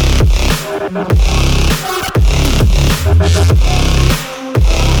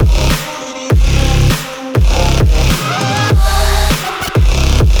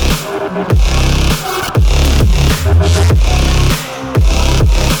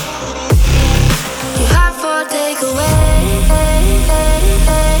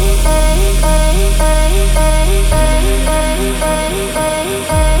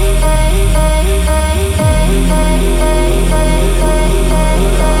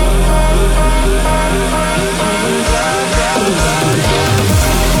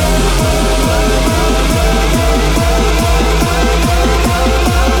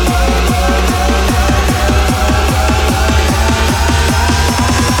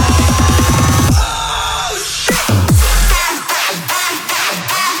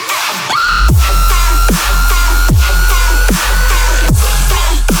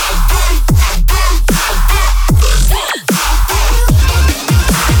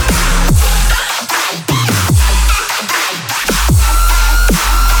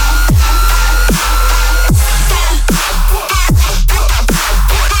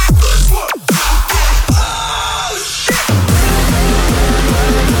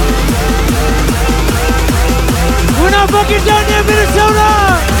Fucking down there, Minnesota!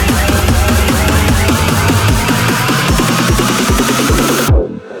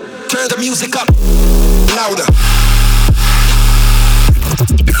 Turn the music up louder.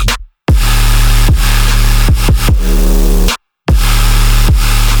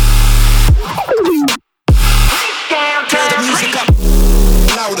 Turn the music up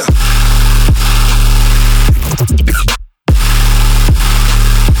louder.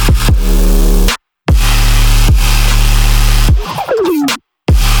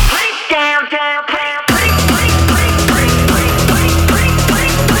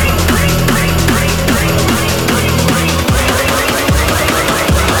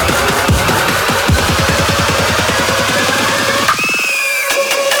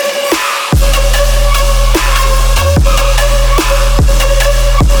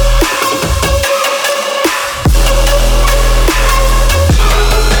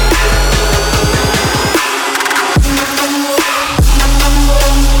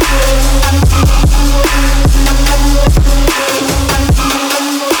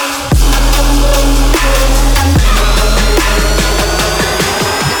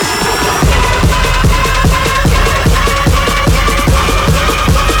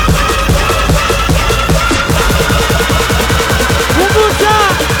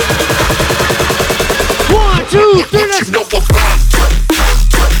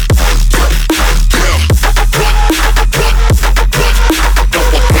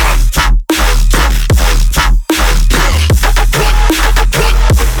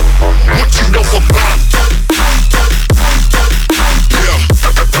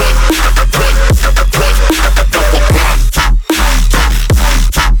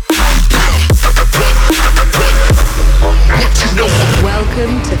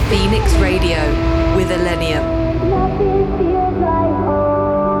 Welcome to Phoenix Radio with Illenium.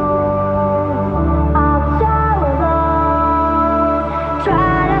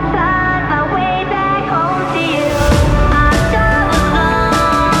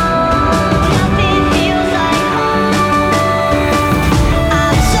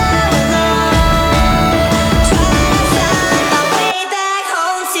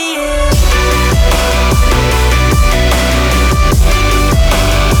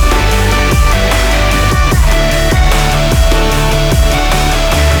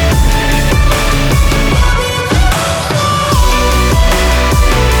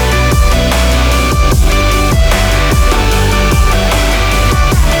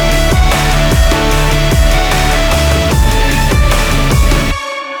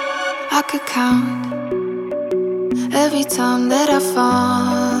 Every time that I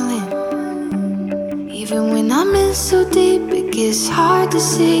fall in, even when I'm in so deep, it gets hard to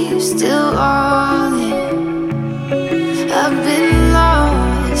see you still all in. I've been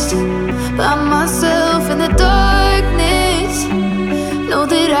lost by myself in the darkness. Know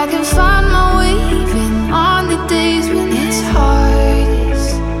that I can find my way even on the days when it's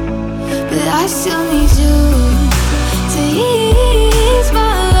hardest. I still need you to ease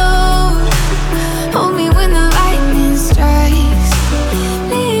my load. Hold me when the lightning strikes.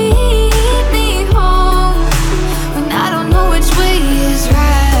 Lead me home when I don't know which way is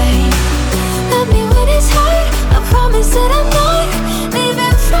right. Love me when it's hard. I promise that I'm not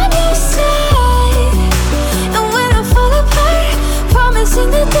leaving from your side. And when I fall apart, promise in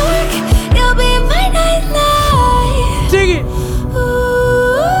the dark you'll be my nightlight. Sing it.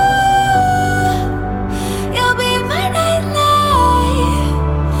 You'll be my nightlight.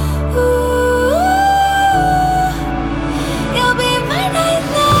 You'll be my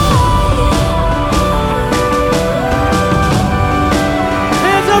nightlight.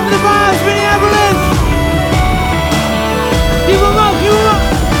 Hands up to the vibes, Minneapolis. Keep 'em up, keep 'em up.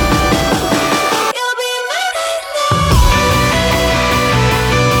 You'll be my nightlight.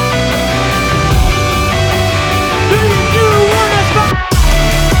 3, 2, 1, let's go.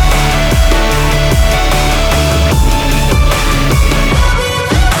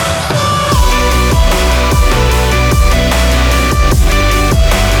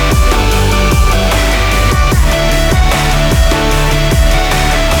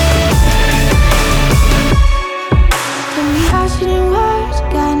 Then we housed in words,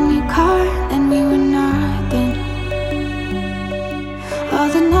 got a new car, and we were nothing. All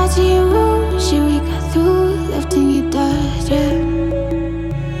the nights in your room, shit we got through, left in your dust, yeah.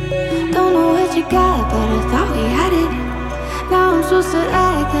 Don't know what you got, but I thought we had it. Now I'm supposed to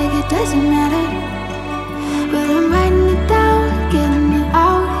act like it doesn't matter, but I'm writing it down, getting it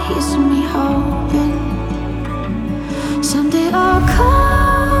out. Here's to me hoping someday I'll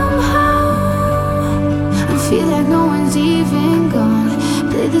come home and feel like no one's even gone.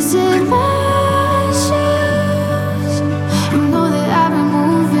 Play this in my shoes and know that I've been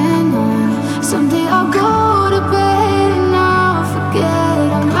moving on. Someday I'll go to bed and I'll forget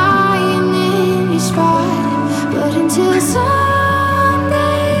I'm lying in your spot. But until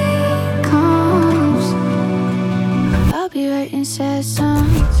Sunday comes, I'll be writing sad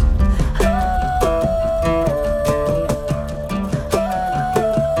songs.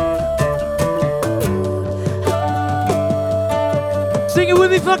 Sing it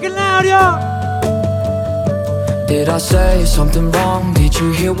with me fucking loud, y'all. Did I say something wrong? Did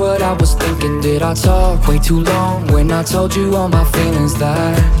you hear what I was thinking? Did I talk way too long when I told you all my feelings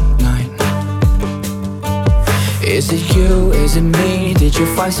that night? Is it you? Is it me? Did you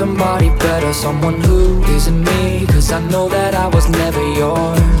find somebody better? Someone who isn't me? Cause I know that I was never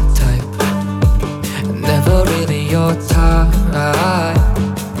your type. Never really your type.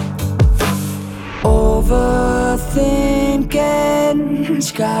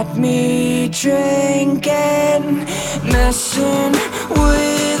 Overthinking's got me drinking, messing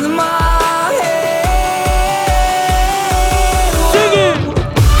with my head. Sing it.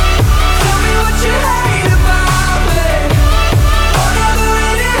 Tell me what you hate about me. Whatever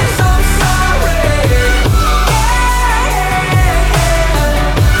it is, I'm sorry.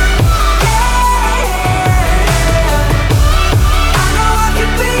 I know I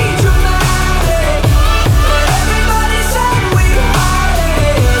can be dramatic, but everybody said we had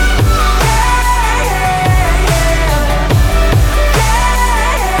it.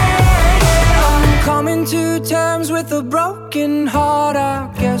 I'm coming to terms with a broken heart. I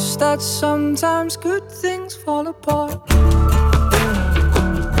guess that sometimes good things fall apart.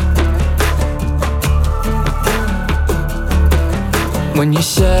 When you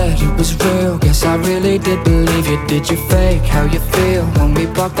said it was real, guess I really did believe you. Did you fake how you feel when we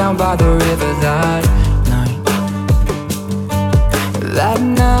walked down by the river that night? That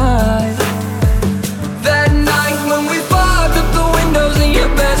night. That night when we fogged up the windows in your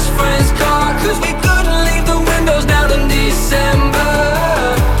best friend's car, cause we couldn't leave the windows down in December.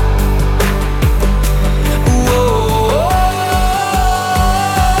 Whoa.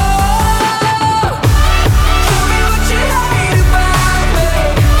 Tell me what you hate about me.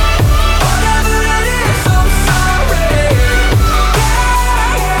 Whatever it is, I'm sorry.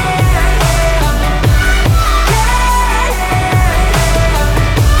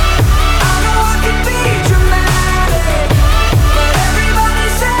 I know I can be dramatic, but everybody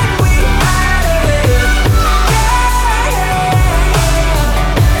said we had it.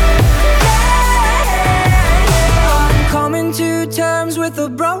 I'm coming to terms with a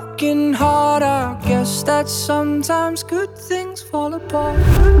broken heart. I guess that sometimes good things fall apart.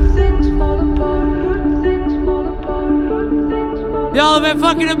 Good things fall apart. Good things fall apart. Good things fall apart. Y'all have been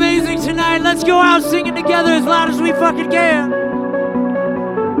fucking amazing tonight. Let's go out singing together as loud as we fucking can.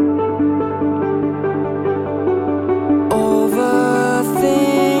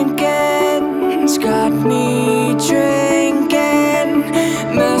 Overthinking's got me drinking,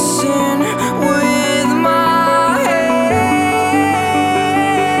 messing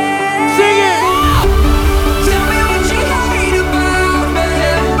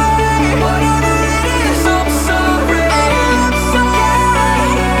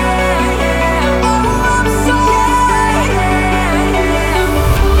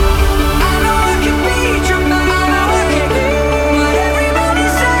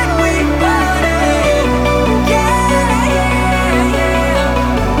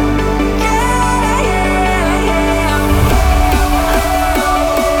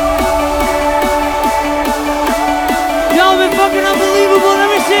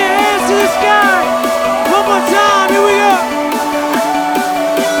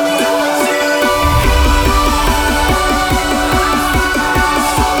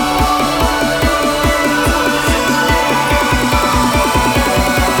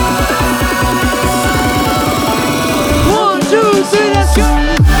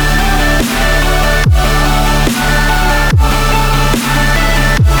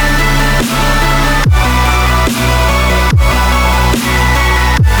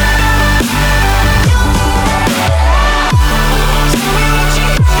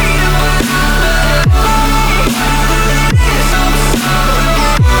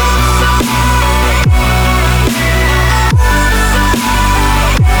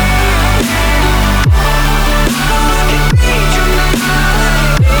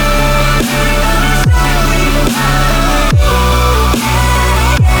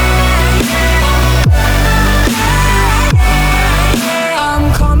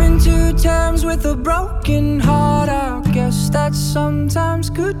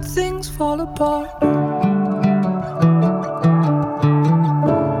good things fall apart.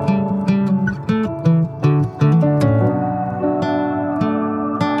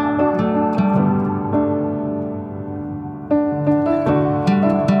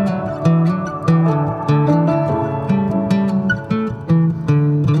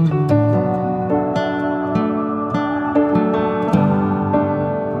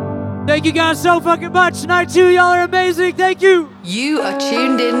 Thank you guys so fucking much. Night 2, y'all are amazing. Thank you. You are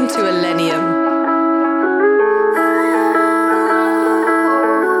tuned in to Illenium.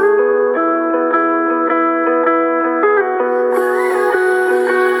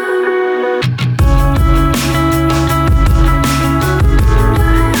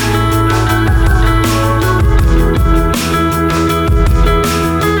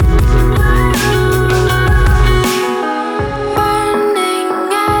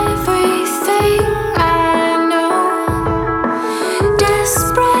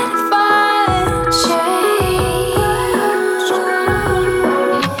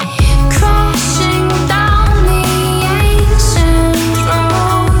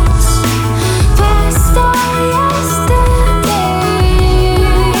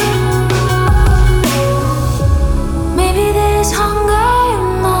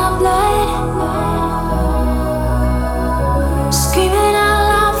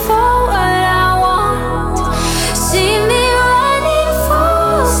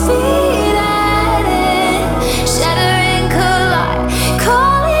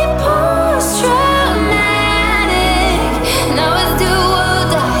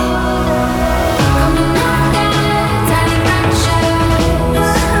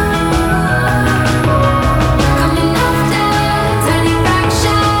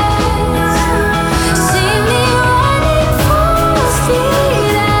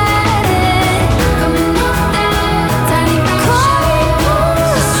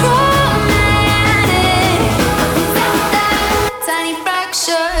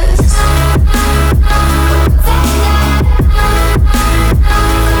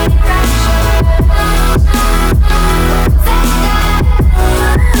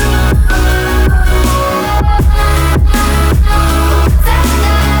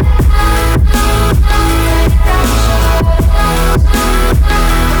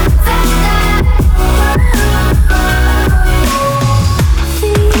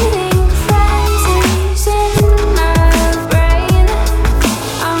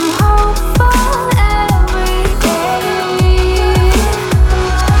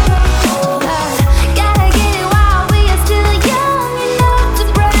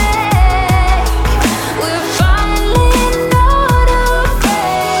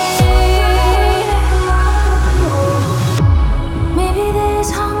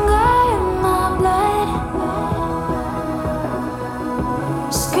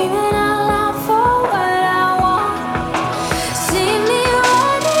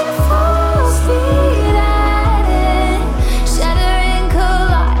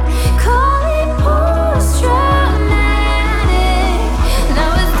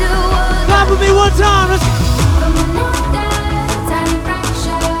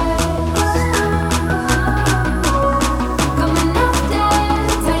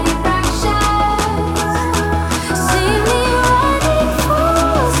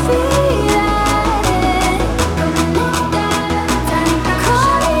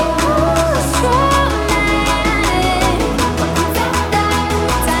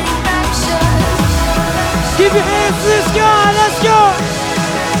 Give your hands to this guy, let's go!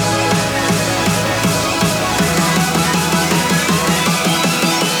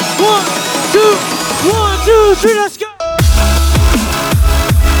 One, two, three, let's go!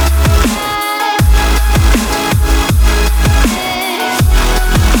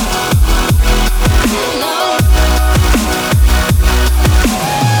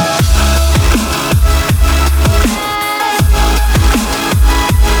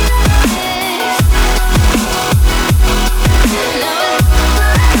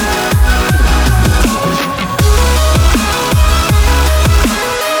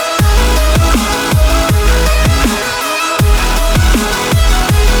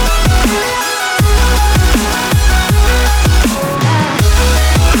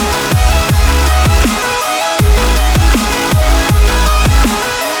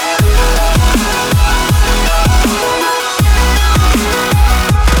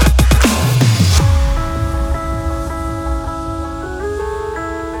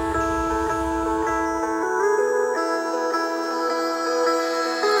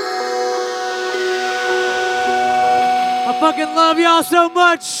 I fucking love y'all so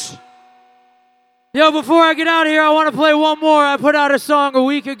much. Yo, before I get out of here, I want to play one more. I put out a song a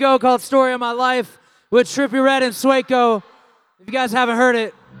week ago called Story of My Life with Trippie Redd and Swaco. If you guys haven't heard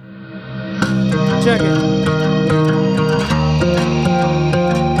it, check it.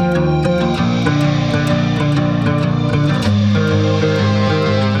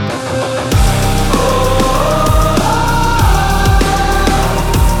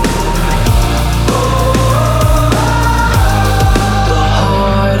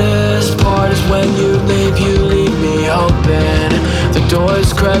 When you leave me open. The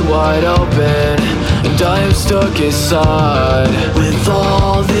door's cracked wide open, and I am stuck inside. With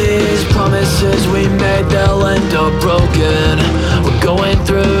all these promises we made, they'll end up broken. We're going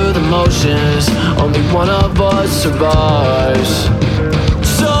through the motions, only one of us survives.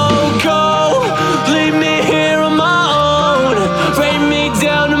 So go, leave me here on my own. Break me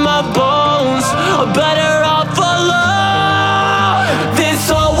down to my bones, I'm better off alone. This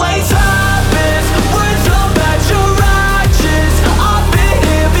always happens, we're so bad you're righteous. I've been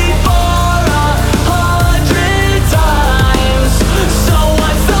here before 100 times. So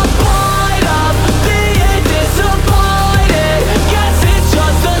what's the point of being disappointed? Guess it's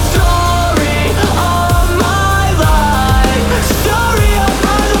just a story of my life. Story of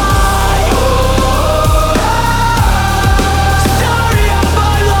my life. Story of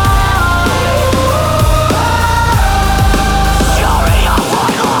my life. Story of my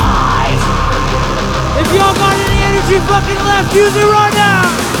life. If y'all got any energy fucking left, use it right now.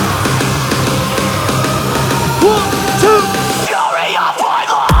 1, 2. Story of my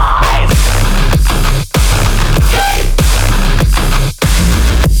life.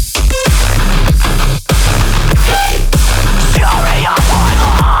 Story of my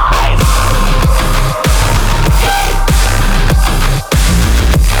life.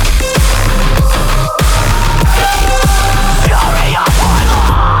 Story of my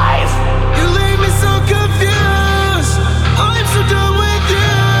life. You leave me so confused. I'm so done with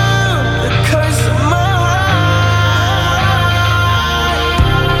you. The curse of my heart.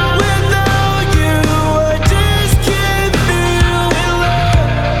 Without you, I just can't feel in love.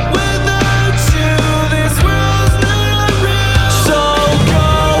 Without you, this world's not real. So go,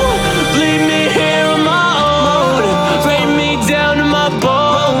 leave me here on my own. Break me down to my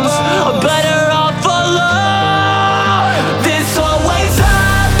bones. I'm better off alone. This always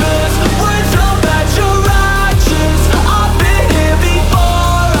happens, we're so bad you're righteous. I've been here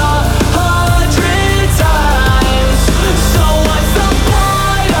before 100 times. So what's the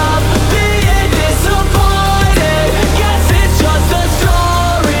point of being disappointed? Guess it's just a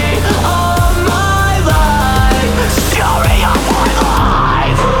story of my life. Story of my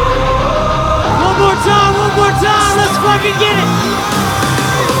life. One more time, let's fucking get it.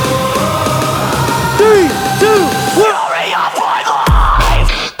 3, 2, 1. Story of my life.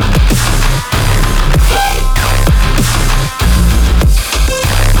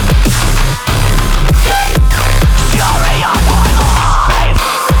 Story of my life.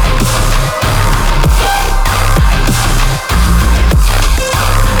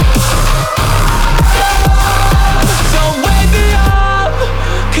 Don't wake me up,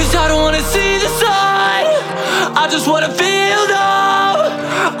 'cause I don't wanna see the sun. I just wanna feel love.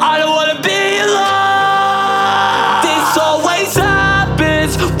 I don't wanna be alone. This always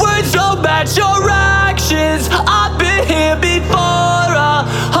happens, words so bad your actions. I've been here before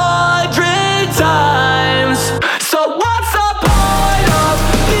 100 times. So what's the point of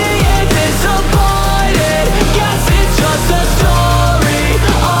being disappointed? Guess it's just a story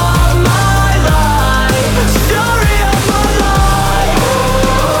of my life. Story of my life.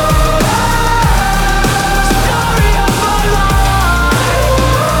 Story of my life.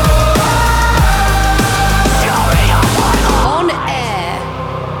 Story of my life. On air,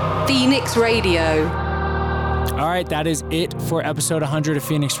 Phoenix Radio. All right, that is it for episode 100 of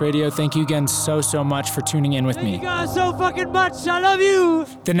Phoenix Radio. Thank you again so much for tuning in with Thank you me. guys so fucking much. I love you.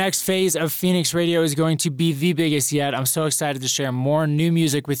 The next phase of Phoenix Radio is going to be the biggest yet. I'm so excited to share more new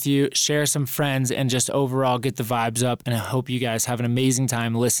music with you, share some friends, and just overall get the vibes up. And I hope you guys have an amazing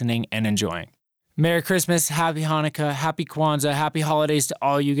time listening and enjoying. Merry Christmas, Happy Hanukkah, Happy Kwanzaa, Happy Holidays to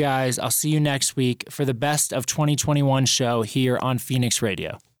all you guys. I'll see you next week for the best of 2021 show here on Phoenix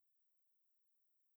Radio.